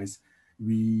surgery wise,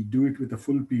 we do it with a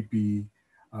full PPE,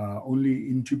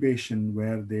 only intubation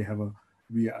where they have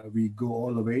we go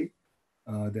all the way.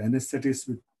 The anesthetists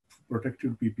with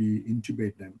protective PPE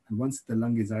intubate them. And once the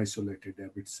lung is isolated, they're a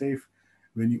bit safe.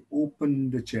 When you open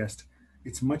the chest,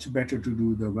 it's much better to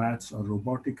do the VATS or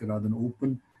robotic rather than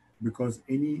open, because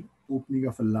any opening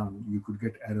of a lung, you could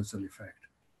get aerosol effect.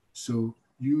 So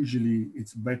usually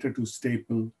it's better to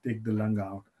staple, take the lung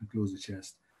out and close the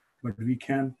chest. But we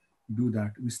can do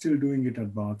that. We're still doing it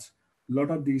at Baths. A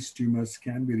lot of these tumors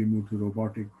can be removed to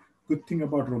robotic. Good thing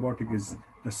about robotic is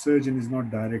the surgeon is not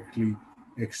directly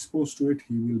exposed to it.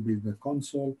 He will be in the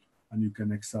console and you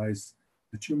can excise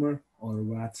the tumor, or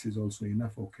VATS is also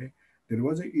enough, okay? There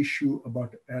was an issue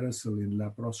about aerosol in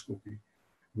laparoscopy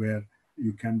where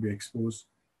you can be exposed,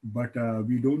 but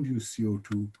we don't use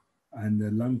CO2 and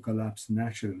the lung collapse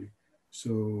naturally.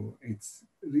 So it's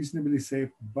reasonably safe,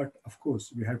 but of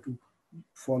course we have to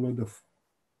follow the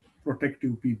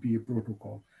protective PPE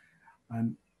protocol.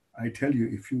 And I tell you,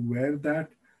 if you wear that,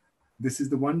 this is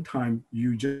the one time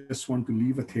you just want to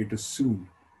leave a theater soon.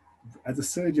 As a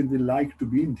surgeon, we like to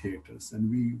be in theaters,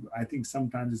 and I think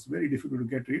sometimes it's very difficult to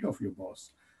get rid of your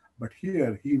boss. But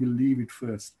here, he will leave it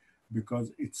first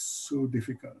because it's so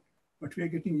difficult. But we are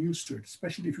getting used to it,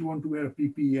 especially if you want to wear a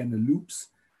PPE and the loops,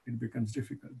 it becomes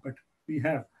difficult. But we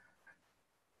have,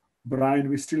 Brian,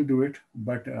 we still do it.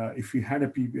 But if we had a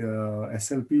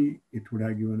SLP, it would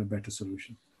have given a better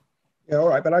solution. Yeah, all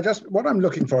right. But what I'm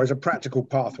looking for is a practical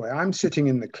pathway. I'm sitting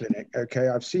in the clinic, okay?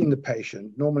 I've seen the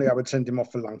patient. Normally I would send him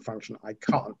off for lung function. I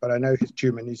can't, but I know his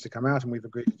tumor needs to come out and we've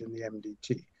agreed it in the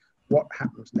MDT. What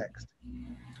happens next?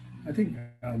 I think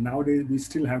nowadays we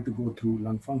still have to go through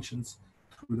lung functions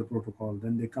through the protocol.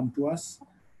 Then they come to us.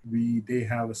 They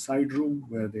have a side room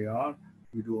where they are.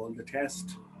 We do all the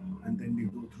tests and then we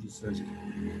go through the surgery.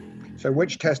 So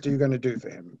which test are you going to do for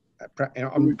him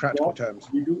on practical terms?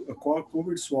 We do a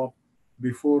COVID swab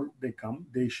before they come.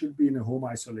 They should be in a home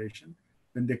isolation.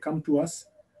 When they come to us,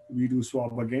 we do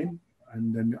swab again.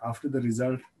 And then after the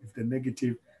result, if they're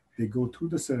negative, they go through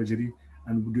the surgery.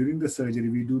 And during the surgery,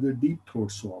 we do the deep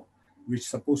throat swab, which is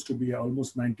supposed to be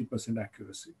almost 90%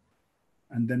 accuracy.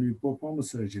 And then we perform a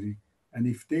surgery. And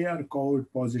if they are COVID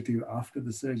positive after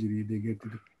the surgery, they get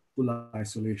to full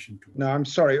isolation too. No, I'm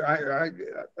sorry.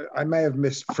 I may have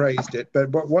misphrased it, but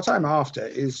what I'm after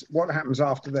is what happens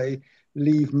after they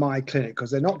leave my clinic,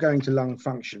 because they're not going to lung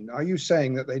function. Are you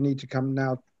saying that they need to come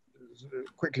now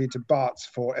quickly to Bart's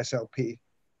for SLP?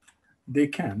 They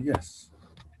can, yes.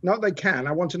 No, they can.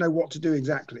 I want to know what to do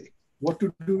exactly. What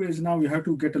to do is now you have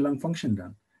to get a lung function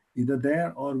done, either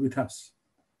there or with us.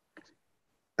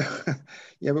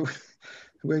 Yeah, but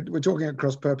we're talking at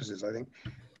cross purposes, I think.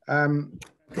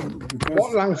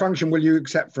 What lung function will you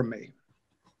accept from me?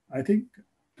 I think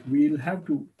we'll have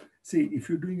to see, if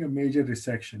you're doing a major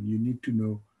resection, you need to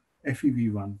know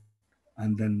FEV1,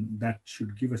 and then that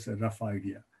should give us a rough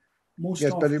idea.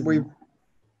 Yes, but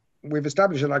we've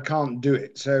established that I can't do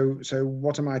it. So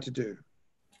what am I to do?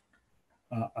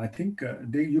 I think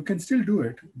you can still do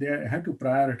it. They have to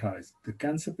prioritize. The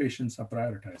cancer patients are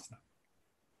prioritized now.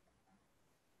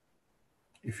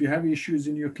 If you have issues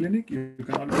in your clinic, you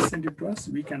can always send it to us.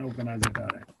 We can organize it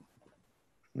our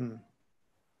end.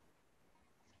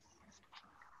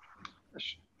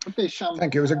 Okay, Shyam.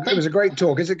 Thank you. It was a great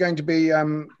talk. Is it going to be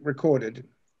recorded?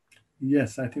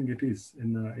 Yes, I think it is.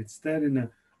 It's there in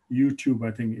YouTube,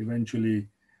 I think, eventually.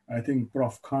 I think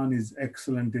Prof. Khan is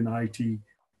excellent in IT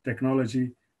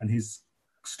technology, and he's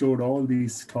stored all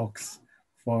these talks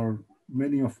for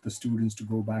many of the students to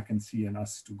go back and see, and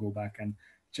us to go back and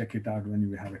check it out when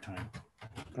we have a time.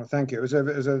 Oh, thank you. It was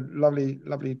a lovely,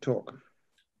 lovely talk.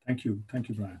 Thank you. Thank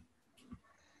you, Brian.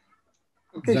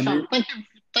 Okay, Shyam,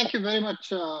 thank you very much,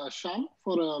 Shyam,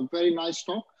 for a very nice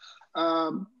talk.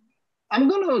 I'm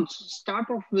going to start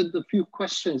off with a few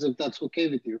questions, if that's okay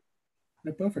with you.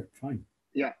 Yeah, perfect, fine.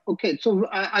 Yeah, okay. So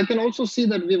I can also see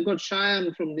that we've got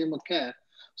Shyam from Pneumocare.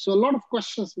 So a lot of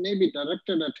questions may be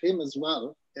directed at him as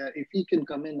well, if he can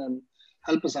come in and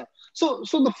help us out. So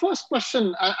the first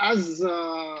question, as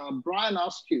Brian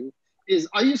asked you, is: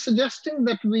 are you suggesting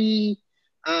that we,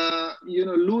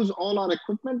 lose all our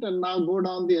equipment and now go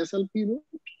down the SLP route?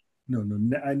 No,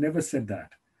 I never said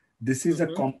that. This is a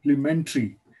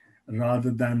complementary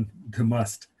rather than the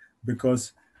must,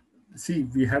 because see,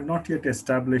 we have not yet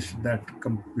established that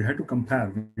we had to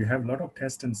compare. We have a lot of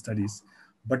tests and studies,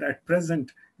 but at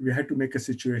present we had to make a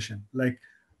situation like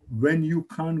when you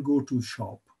can't go to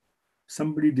shop,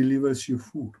 somebody delivers you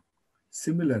food.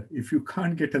 Similar, if you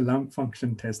can't get a lung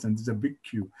function test and there's a big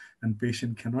queue and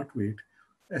patient cannot wait,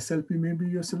 SLP may be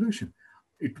your solution.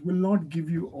 It will not give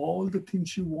you all the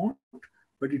things you want,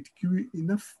 but it gives you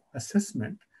enough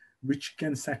assessment which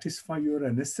can satisfy your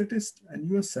anesthetist and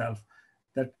yourself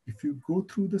that if you go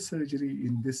through the surgery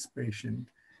in this patient,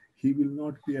 he will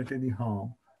not be at any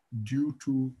harm due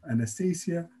to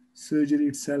anesthesia, surgery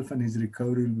itself, and his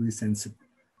recovery will be sensible.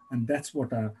 And that's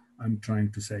what I'm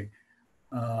trying to say.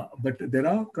 But there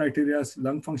are criteria.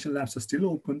 Lung function labs are still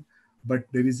open, but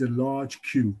there is a large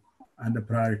queue and the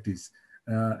priorities.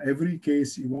 Every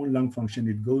case you want lung function,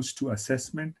 it goes to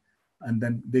assessment, and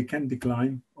then they can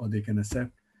decline or they can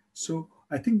accept. So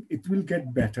I think it will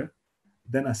get better.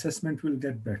 Then assessment will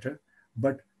get better,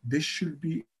 but this should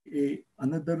be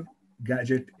another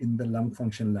gadget in the lung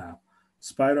function lab.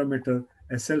 Spirometer,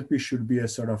 SLP should be a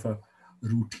sort of a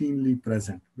routinely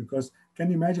present, because can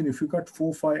you imagine if you got 4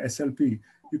 or 5 SLP,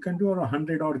 you can do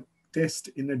 100 odd tests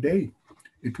in a day.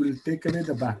 It will take away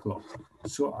the backlog.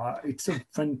 So it's a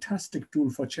fantastic tool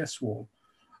for chest wall,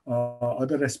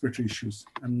 other respiratory issues.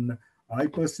 And I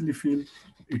personally feel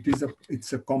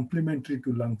it's a complementary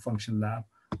to lung function lab,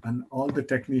 and all the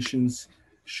technicians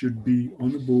should be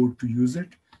on board to use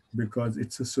it because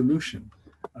it's a solution.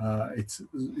 It's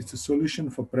a solution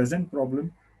for present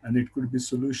problem, and it could be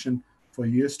solution for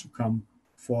years to come.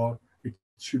 It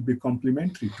should be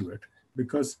complementary to it,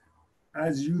 because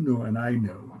as you know and I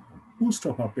know, most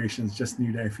of our patients just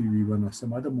need FEV1 or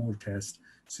some other more test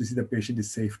to see the patient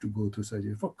is safe to go through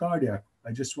surgery. For cardiac,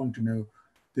 I just want to know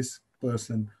this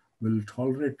person will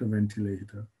tolerate the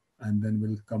ventilator and then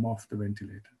will come off the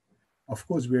ventilator. Of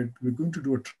course, we're going to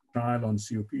do a trial on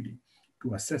COPD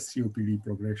to assess COPD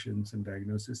progressions and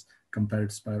diagnosis compared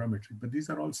to spirometry. But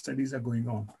these are all studies are going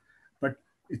on. But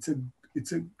it's a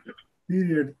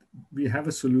period, we have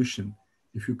a solution.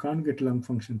 If you can't get lung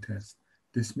function test,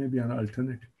 this may be an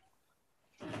alternative.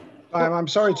 I'm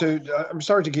sorry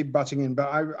to keep butting in, but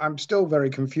I'm still very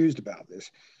confused about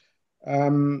this.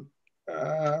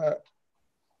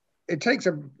 It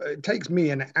takes me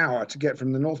an hour to get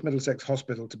from the North Middlesex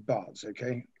Hospital to Barts.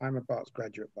 Okay, I'm a Barts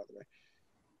graduate, by the way,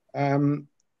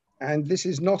 and this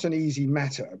is not an easy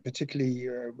matter, particularly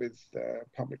with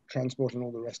public transport and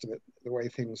all the rest of it, the way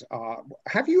things are.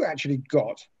 Have you actually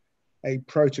got a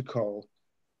protocol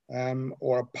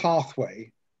or a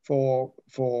pathway for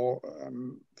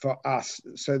us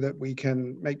so that we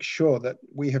can make sure that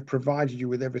we have provided you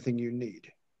with everything you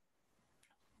need?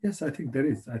 Yes, I think there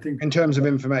is. I think in terms of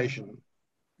information.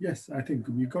 Yes, I think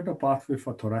we got a pathway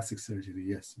for thoracic surgery.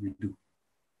 Yes, we do.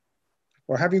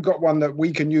 Or have you got one that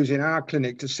we can use in our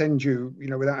clinic to send you,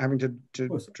 without having to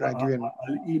drag you in?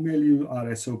 I'll email you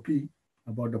our SOP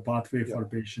about the pathway for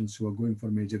patients who are going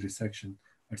for major resection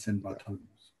at St.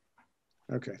 Bartholomew's.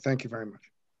 Okay, thank you very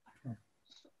much.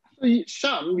 So,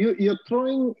 Shyam, you're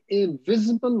throwing a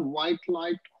visible white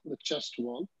light on the chest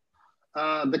wall.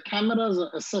 The cameras are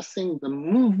assessing the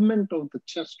movement of the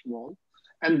chest wall,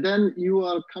 and then you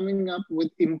are coming up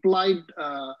with implied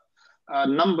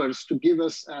numbers to give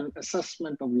us an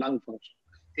assessment of lung function.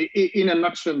 In a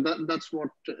nutshell, that's what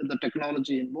the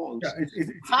technology involves.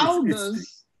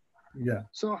 Yeah,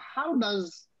 how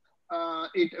does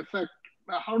it affect?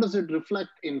 How does it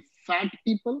reflect in fat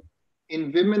people,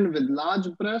 in women with large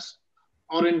breasts,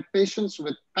 or in patients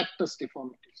with pectus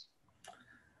deformities?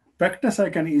 Pectus, I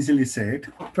can easily say it.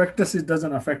 Pectus, it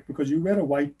doesn't affect because you wear a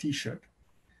white T-shirt.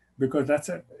 Because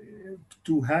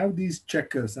to have these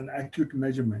checkers and acute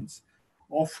measurements,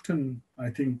 often, I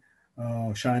think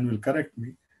Shyam will correct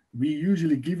me, we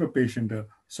usually give a patient a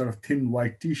sort of thin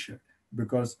white T-shirt,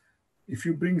 because if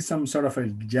you bring some sort of a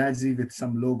jazzy with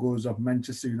some logos of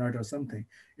Manchester United or something,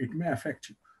 it may affect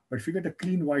you. But if you get a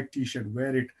clean white T-shirt,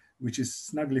 wear it, which is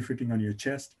snugly fitting on your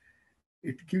chest,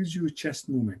 it gives you a chest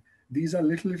movement. These are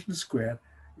little square.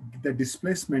 The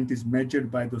displacement is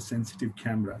measured by those sensitive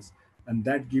cameras, and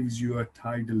that gives you a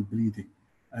tidal breathing.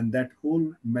 And that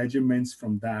whole measurements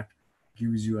from that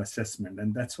gives you assessment.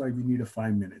 And that's why we need a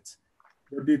 5 minutes.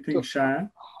 What do you think, Shyam?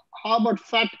 How about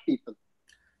fat people?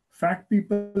 Fat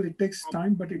people, it takes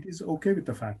time, but it is okay with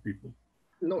the fat people.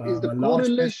 No, is the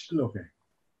correlation okay?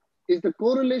 Is the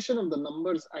correlation of the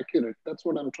numbers accurate? That's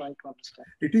what I'm trying to understand.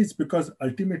 It is, because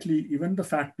ultimately, even the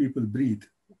fat people breathe.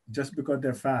 Just because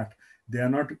they're fat, they are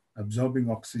not absorbing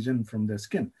oxygen from their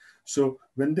skin. So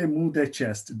when they move their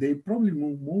chest, they probably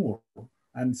move more.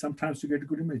 And sometimes you get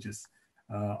good images.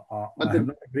 I have not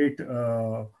a great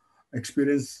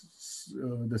experience,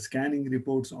 the scanning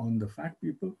reports on the fat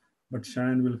people, but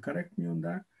Shyam will correct me on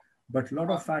that. But a lot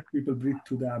of fat people breathe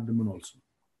through the abdomen also.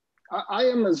 I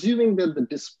am assuming that the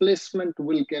displacement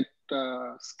will get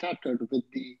scattered with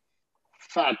the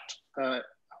fat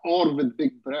or with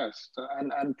big breast,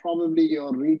 and probably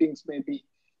your readings may be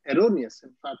erroneous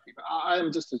in fat people. I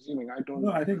am just assuming. I don't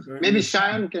know. I think maybe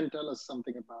Shyam can tell us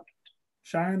something about it.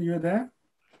 Shyam, you're there?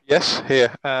 Yes,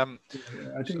 here. I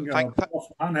think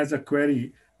Prof. Han has a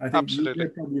query. I think absolutely. You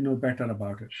probably know better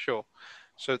about it. Sure.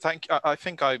 So I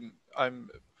think I'm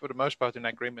for the most part in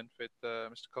agreement with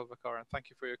Mr. Kolvekar, and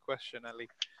thank you for your question, Ali.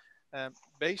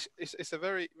 It's a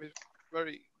very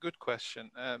good question.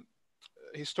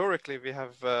 Historically, we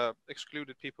have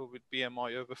excluded people with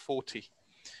BMI over 40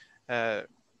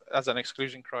 as an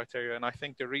exclusion criteria, and I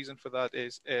think the reason for that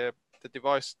is the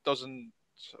device doesn't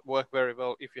work very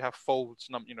well if you have folds,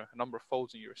 a number of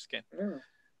folds in your skin.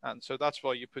 And so that's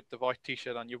why you put the white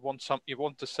T-shirt on. You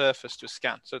want the surface to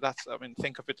scan. So that's,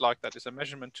 think of it like that. It's a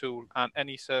measurement tool, and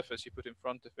any surface you put in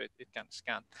front of it, it can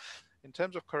scan. In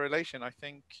terms of correlation, I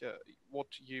think what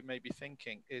you may be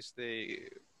thinking is the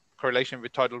correlation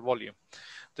with tidal volume.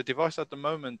 The device at the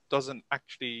moment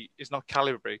is not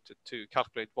calibrated to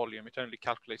calculate volume. It only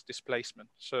calculates displacement.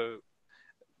 So,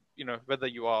 whether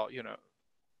you are,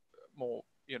 more,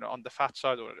 on the fat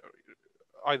side or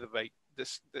either way,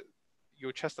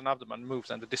 your chest and abdomen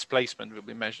moves and the displacement will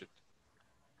be measured.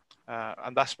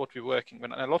 And that's what we're working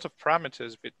with. And a lot of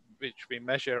parameters which we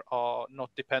measure are not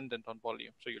dependent on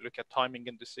volume. So you look at timing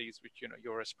indices, which,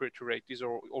 your respiratory rate, these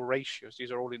are all ratios.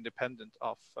 These are all independent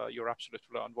of your absolute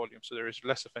flow and volume. So there is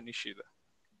less of an issue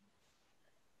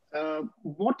there.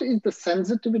 What is the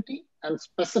sensitivity and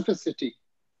specificity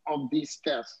of these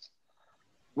tests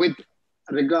with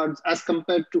regards as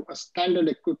compared to a standard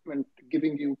equipment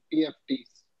giving you PFTs?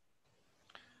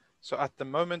 So at the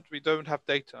moment, we don't have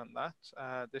data on that.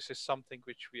 This is something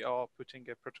which we are putting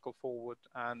a protocol forward,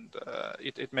 and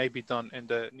it may be done in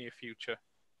the near future.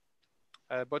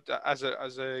 But as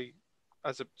a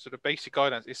sort of basic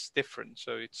guidance, it's different.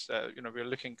 So it's we're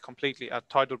looking completely at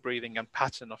tidal breathing and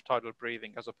pattern of tidal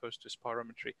breathing as opposed to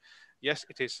spirometry. Yes,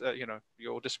 it is.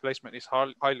 Your displacement is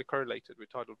highly correlated with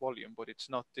tidal volume, but it's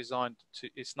not designed to.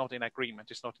 It's not in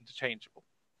agreement. It's not interchangeable.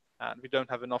 And we don't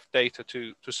have enough data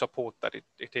to support that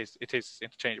it is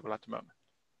interchangeable at the moment.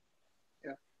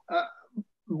 Yeah,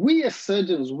 we as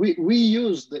surgeons, we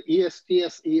use the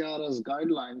ESTS ERS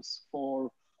guidelines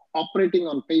for operating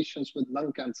on patients with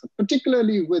lung cancer,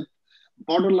 particularly with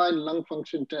borderline lung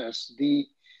function tests. The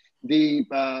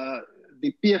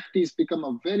PFTs become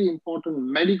a very important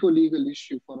medico-legal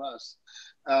issue for us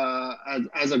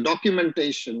as a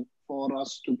documentation for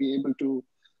us to be able to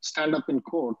stand up in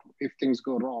court if things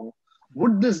go wrong.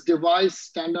 Would this device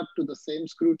stand up to the same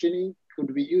scrutiny?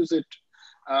 Could we use it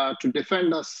to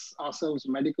defend ourselves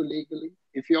medically?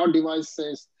 If your device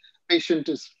says patient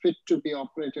is fit to be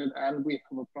operated and we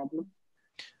have a problem?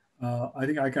 I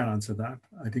think I can answer that.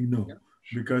 I think no,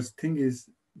 because thing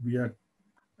is, we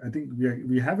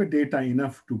have a data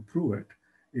enough to prove it.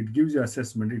 It gives you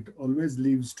assessment. It always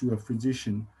leaves to a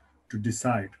physician to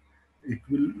decide.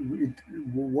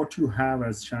 What you have,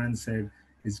 as Shyam said,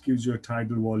 is gives you a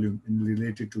tidal volume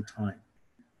related to time.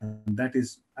 and that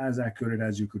is as accurate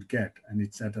as you could get, and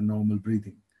it's at a normal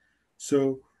breathing.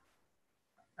 So,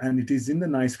 and it is in the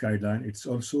NICE guideline. It's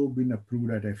also been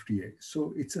approved at FDA.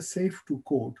 So it's a safe to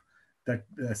quote that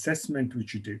the assessment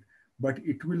which you did, but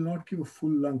it will not give a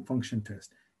full lung function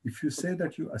test. If you say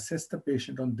that you assess the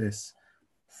patient on this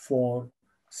for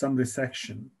some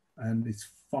resection and it's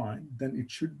fine, then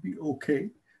it should be okay,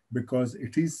 because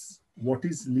it is what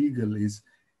is legal is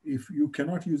if you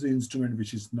cannot use an instrument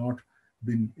which is not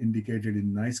been indicated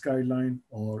in NICE guideline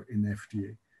or in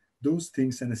FDA, those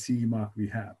things and a CE mark we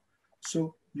have.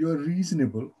 So you're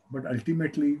reasonable, but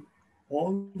ultimately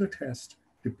all the test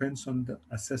depends on the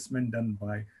assessment done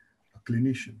by a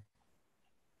clinician.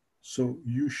 So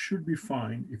you should be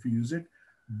fine if you use it,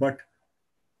 but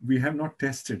we have not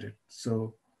tested it.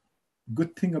 So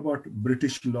good thing about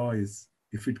British law is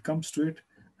if it comes to it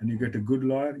and you get a good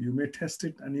lawyer, you may test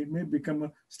it and it may become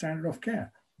a standard of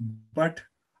care. But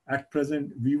at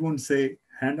present, we won't say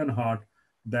hand on heart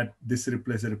that this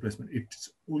replaces a replacement. It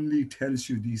only tells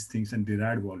you these things and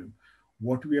derived volume.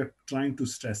 What we are trying to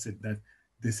stress is that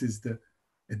this is the,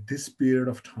 at this period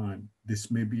of time,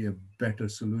 this may be a better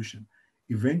solution.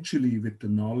 Eventually, with the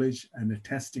knowledge and the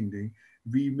testing thing,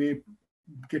 we may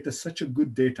get such a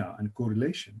good data and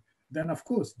correlation. Then, of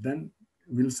course, then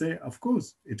we'll say, of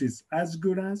course, it is as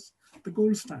good as the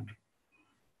gold standard.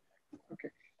 Okay.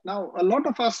 Now, a lot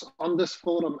of us on this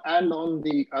forum and on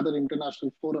the other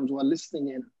international forums who are listening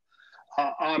in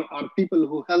are people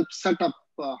who help set up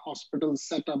hospitals,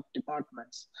 set up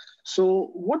departments.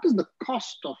 So what is the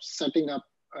cost of setting up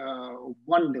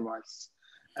one device?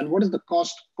 And what is the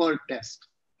cost per test?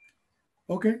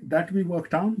 Okay, that we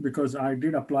worked out because I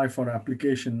did apply for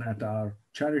application at our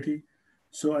charity.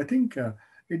 So I think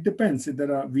it depends.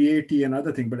 There are VAT and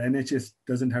other things, but NHS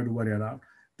doesn't have to worry about.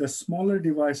 The smaller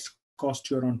device costs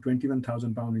you around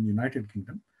 £21,000 in United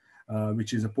Kingdom,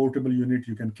 which is a portable unit.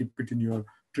 You can keep it in your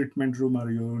treatment room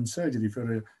or your own surgery. If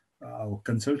you're a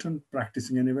consultant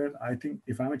practicing anywhere, I think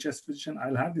if I'm a chest physician,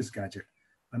 I'll have this gadget.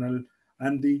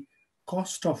 And the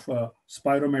cost of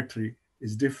spirometry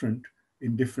is different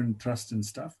in different trusts and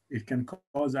stuff. It can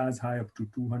cost as high up to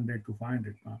 200 to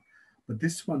 500 pounds. But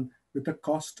this one, with the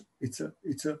cost, it's a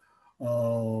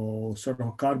sort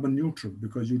of carbon neutral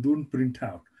because you don't print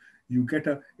out. You get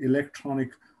an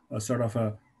electronic sort of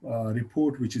a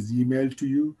report which is emailed to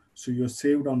you, so you're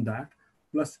saved on that.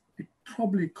 Plus, it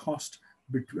probably cost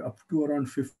up to around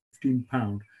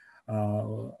 £15.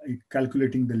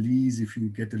 Calculating the lease, if you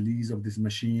get a lease of this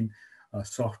machine,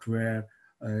 software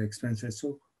expenses.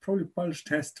 So probably pulse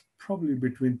test probably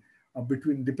between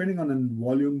depending on the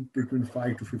volume between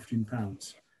 5 to 15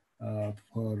 pounds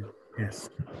per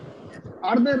test.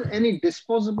 Are there any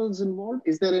disposables involved?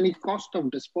 Is there any cost of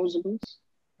disposables?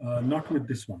 Not with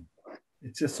this one.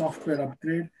 It's a software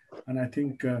upgrade, and I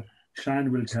think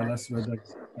Shyam will tell us whether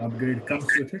upgrade comes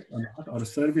with it or not, or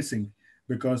servicing,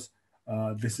 because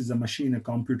this is a machine, a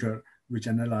computer which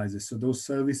analyzes. So those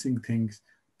servicing things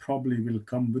probably will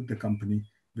come with the company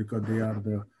because they are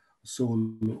the sole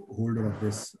holder of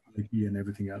this IP and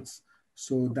everything else.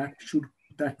 So that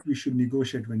we should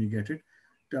negotiate when you get it.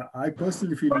 I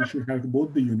personally feel you should have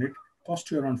both the unit,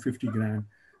 cost you around 50 grand,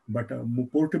 but a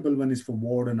portable one is for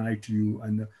ward and ITU,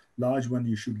 and the large one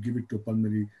you should give it to a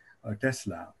pulmonary test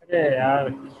lab.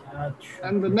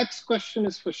 And the next question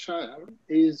is for Shyam,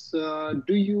 is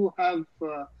do you have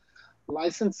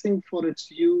licensing for its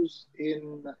use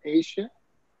in Asia?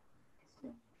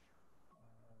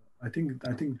 I think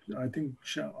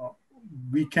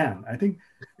we can. I think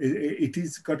it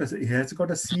has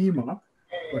got a CE mark,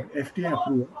 but FDA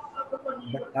approval.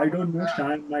 But I don't know.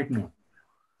 Shyam might know.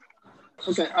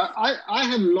 Okay, I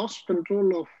have lost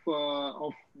control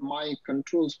of my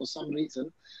controls for some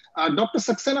reason. Dr.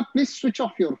 Saxena, please switch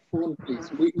off your phone,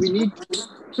 please. We need to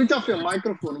switch off your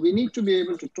microphone. We need to be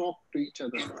able to talk to each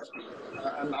other.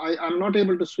 And I'm not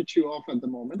able to switch you off at the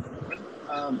moment.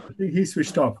 I think he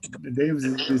switched off. Dave's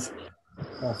is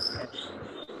off.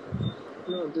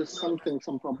 No, there's some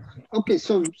problem. Okay,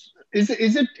 so is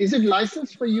it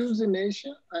licensed for use in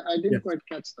Asia? I didn't quite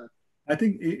catch that. I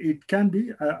think it can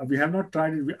be. We have not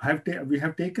tried it. We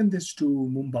have taken this to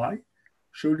Mumbai,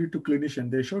 showed it to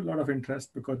clinicians. They showed a lot of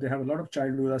interest because they have a lot of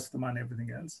childhood asthma and everything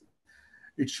else.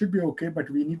 It should be okay, but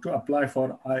we need to apply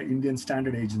for our Indian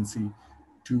Standard Agency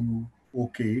to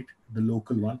okay it, the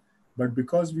local one. But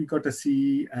because we got a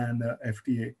CE and a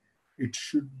FDA, it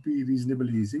should be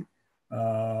reasonably easy.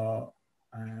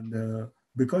 And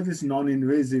because it's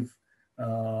non-invasive,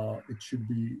 it should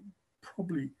be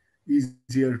probably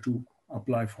easier to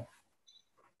apply for.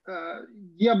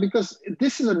 Yeah, because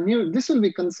this will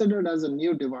be considered as a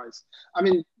new device. I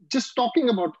mean, just talking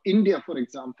about India, for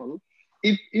example,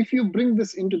 if you bring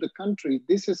this into the country,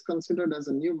 this is considered as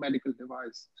a new medical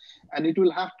device, and it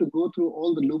will have to go through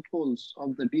all the loopholes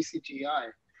of the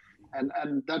DCGI,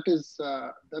 and that's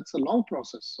a long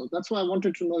process. So that's why I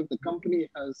wanted to know if the company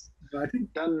has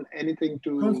done anything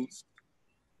to.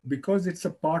 Because it's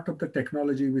a part of the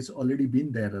technology which already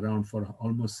been there around for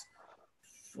almost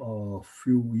a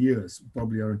few years,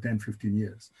 probably around 10, 15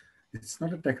 years. It's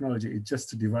not a technology, it's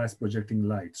just a device projecting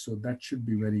light. So that should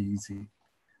be very easy.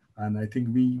 And I think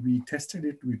we tested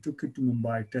it, we took it to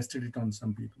Mumbai, tested it on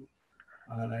some people.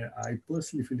 And I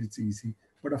personally feel it's easy.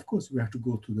 But of course, we have to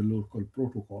go through the local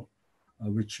protocol,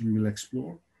 which we will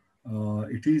explore.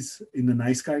 It is in the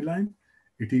NICE guideline.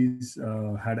 It is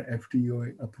had a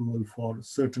FDA approval for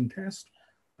certain tests,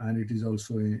 and it is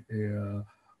also a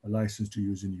license to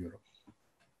use in Europe.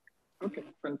 Okay,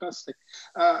 fantastic.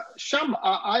 Shyam,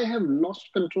 I have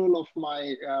lost control of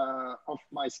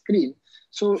my screen.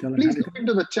 So please look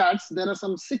into the chats. There are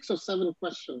some 6 or 7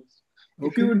 questions. Okay.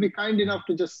 If you would be kind enough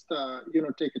to just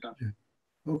take it up. Yeah.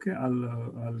 Okay,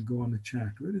 I'll go on the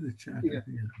chat. Where is the chat? Yeah,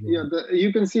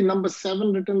 you can see number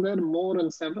 7 written there, more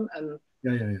and 7, and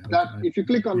that okay. If you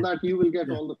click on that, you will get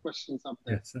all the questions up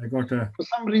there. Yes, I got a. For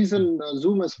some reason,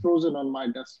 Zoom is frozen on my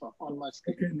desktop, on my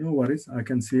screen. Okay, no worries. I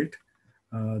can see it.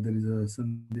 There is a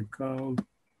Sandeep Kaul.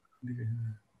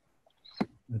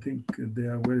 I think they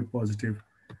are very positive.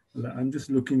 I'm just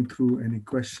looking through any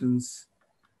questions.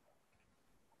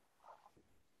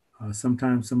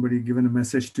 Sometimes somebody given a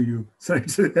message to you, so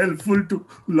it's helpful to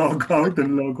log out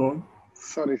and log on.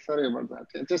 Sorry about that.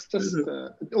 Yeah, just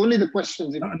only the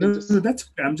questions. No, that's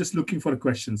okay. I'm just looking for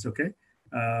questions. Okay,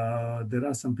 there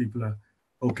are some people.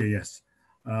 Okay, yes.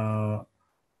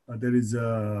 There is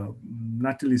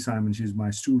Natalie Simon. She's my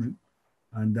student,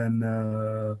 and then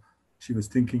she was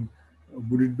thinking,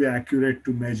 would it be accurate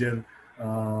to measure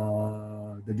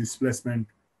the displacement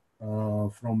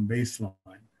from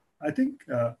baseline? I think.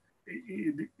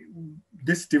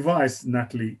 This device,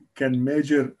 Natalie, can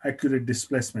measure accurate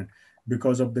displacement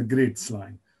because of the grids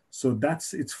line. So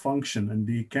that's its function, and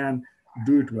they can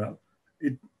do it well.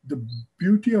 The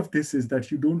beauty of this is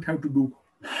that you don't have to do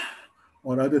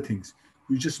or other things.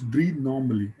 You just breathe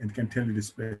normally and can tell you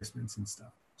displacements and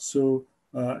stuff. So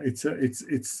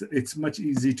it's much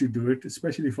easier to do it,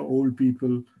 especially for old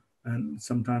people and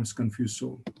sometimes confused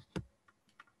soul.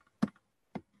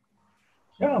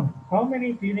 Shyam, how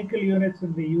many clinical units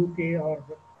in the UK or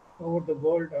over the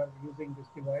world are using this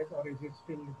device, or is it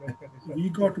still just a research? We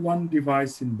got one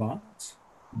device in Bath,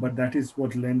 but that is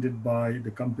what landed by the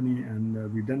company,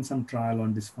 and we've done some trial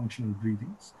on dysfunctional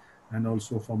breathings and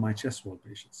also for my chest wall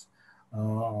patients.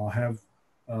 I have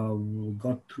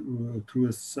got through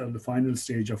the final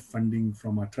stage of funding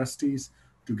from our trustees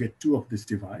to get 2 of this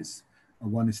device.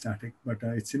 One is static, but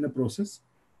it's in the process.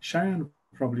 Cheyenne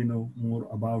probably know more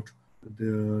about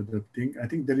the thing. I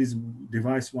think there is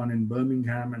device 1 in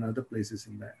Birmingham and other places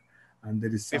in there, and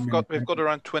there is some. We've got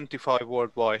around 25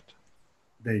 worldwide.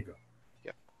 There you go.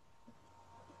 Yeah.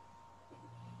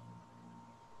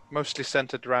 Mostly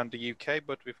centered around the UK,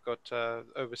 but we've got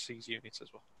overseas units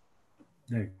as well.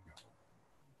 There you go.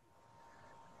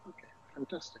 Okay,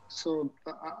 fantastic. So,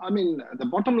 I mean, the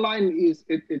bottom line is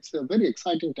it's a very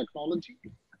exciting technology.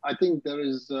 I think there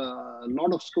is a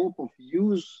lot of scope of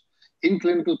use in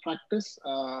clinical practice.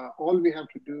 All we have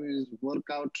to do is work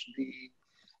out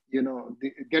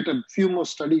get a few more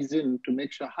studies in to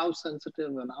make sure how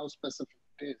sensitive and how specific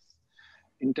it is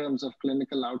in terms of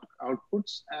clinical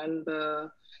outputs. And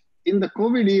in the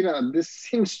COVID era, this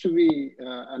seems to be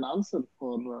an answer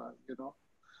for,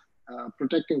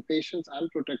 protecting patients and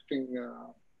protecting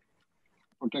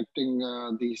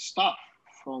the staff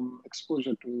from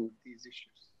exposure to these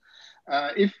issues.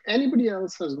 If anybody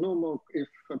else has no more, if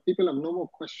people have no more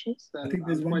questions, then I think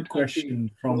there's one question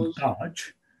from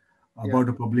Taj about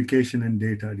a publication and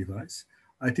data device.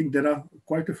 I think there are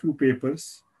quite a few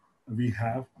papers we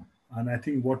have, and I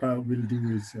think what I will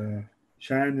do is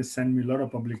Cheyenne has sent me a lot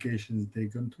of publications they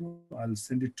gone through. I'll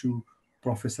send it to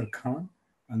Professor Khan,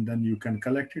 and then you can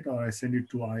collect it, or I send it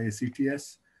to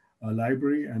IACTS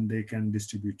library, and they can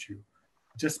distribute you.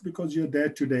 Just because you're there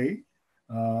today,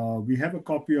 we have a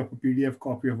copy of a PDF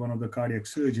copy of one of the cardiac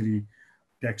surgery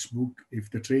textbook. If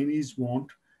the trainees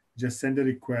want, just send a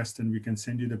request and we can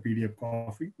send you the PDF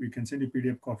copy. We can send you a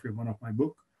PDF copy of one of my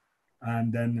book.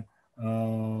 And then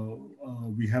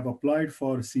we have applied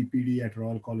for CPD at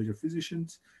Royal College of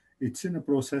Physicians. It's in a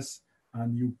process,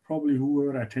 and you probably,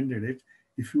 whoever attended it,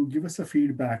 if you give us a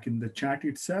feedback in the chat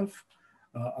itself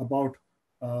about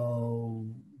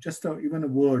just even a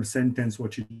word, sentence,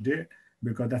 what you did,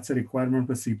 because that's a requirement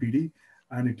for CPD.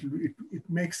 and it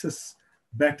makes us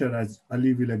better, as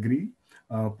Ali will agree,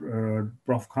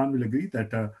 Prof. Khan will agree,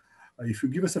 that if you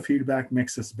give us a feedback,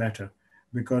 makes us better.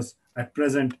 Because at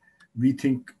present, we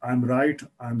think I'm right,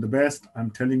 I'm the best,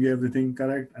 I'm telling you everything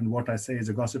correct, and what I say is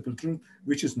a gospel truth,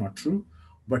 which is not true.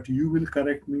 But you will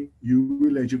correct me, you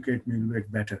will educate me, will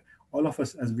make better. All of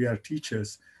us, as we are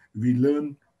teachers, we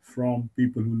learn from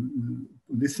people who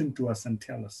listen to us and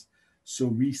tell us. So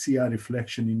we see our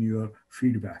reflection in your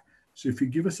feedback. So if you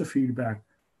give us a feedback,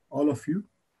 all of you,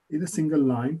 in a single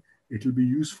line, it will be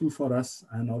useful for us,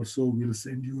 and also we'll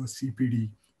send you a CPD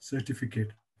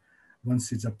certificate.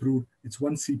 Once it's approved, it's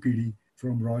one CPD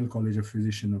from Royal College of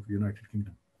Physicians of United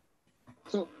Kingdom.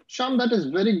 So, Shyam, that is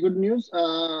very good news.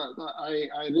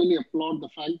 I really applaud the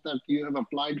fact that you have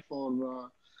applied for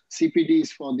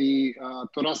CPDs for the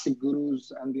thoracic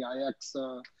gurus and the IX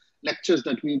lectures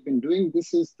that we've been doing.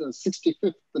 This is the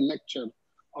 65th lecture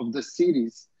of the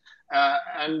series.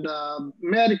 And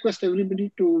may I request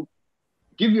everybody to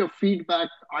give your feedback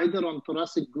either on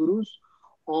thoracic gurus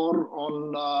or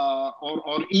on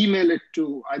or email it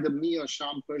to either me or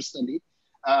Shyam personally.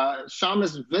 Shyam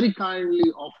has very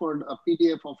kindly offered a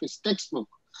PDF of his textbook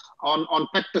on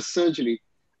pectus surgery,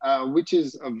 which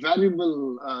is a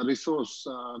valuable resource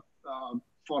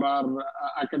for our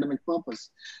academic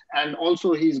purpose. And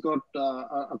also he's got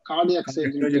a cardiac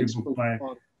surgery textbook by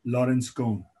Lawrence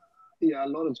Cohn. Yeah,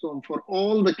 Lawrence Cohn, for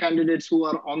all the candidates who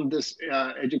are on this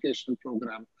educational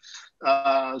program.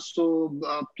 So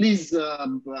please,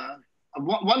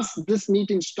 once this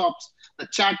meeting stops, the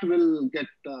chat will get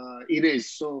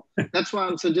erased. So that's why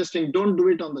I'm suggesting don't do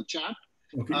it on the chat.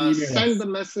 Okay, send the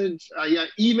message,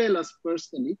 email us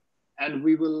personally, and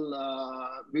we will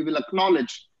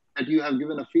acknowledge that you have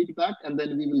given a feedback, and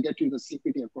then we will get you the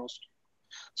CPD across.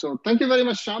 So thank you very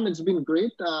much, Shyam. It's been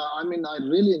great. I mean, I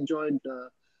really enjoyed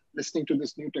listening to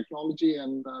this new technology,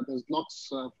 and there's lots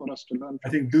for us to learn. I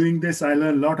think doing this, I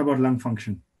learned a lot about lung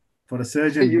function. For a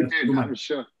surgeon, you did, I'm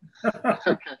sure.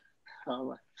 Okay. All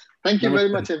right. Thank you very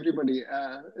much, everybody.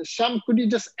 Shyam, could you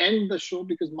just end the show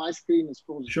because my screen is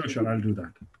frozen? Sure, I'll do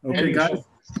that. Okay, guys.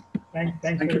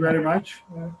 Thank you very much.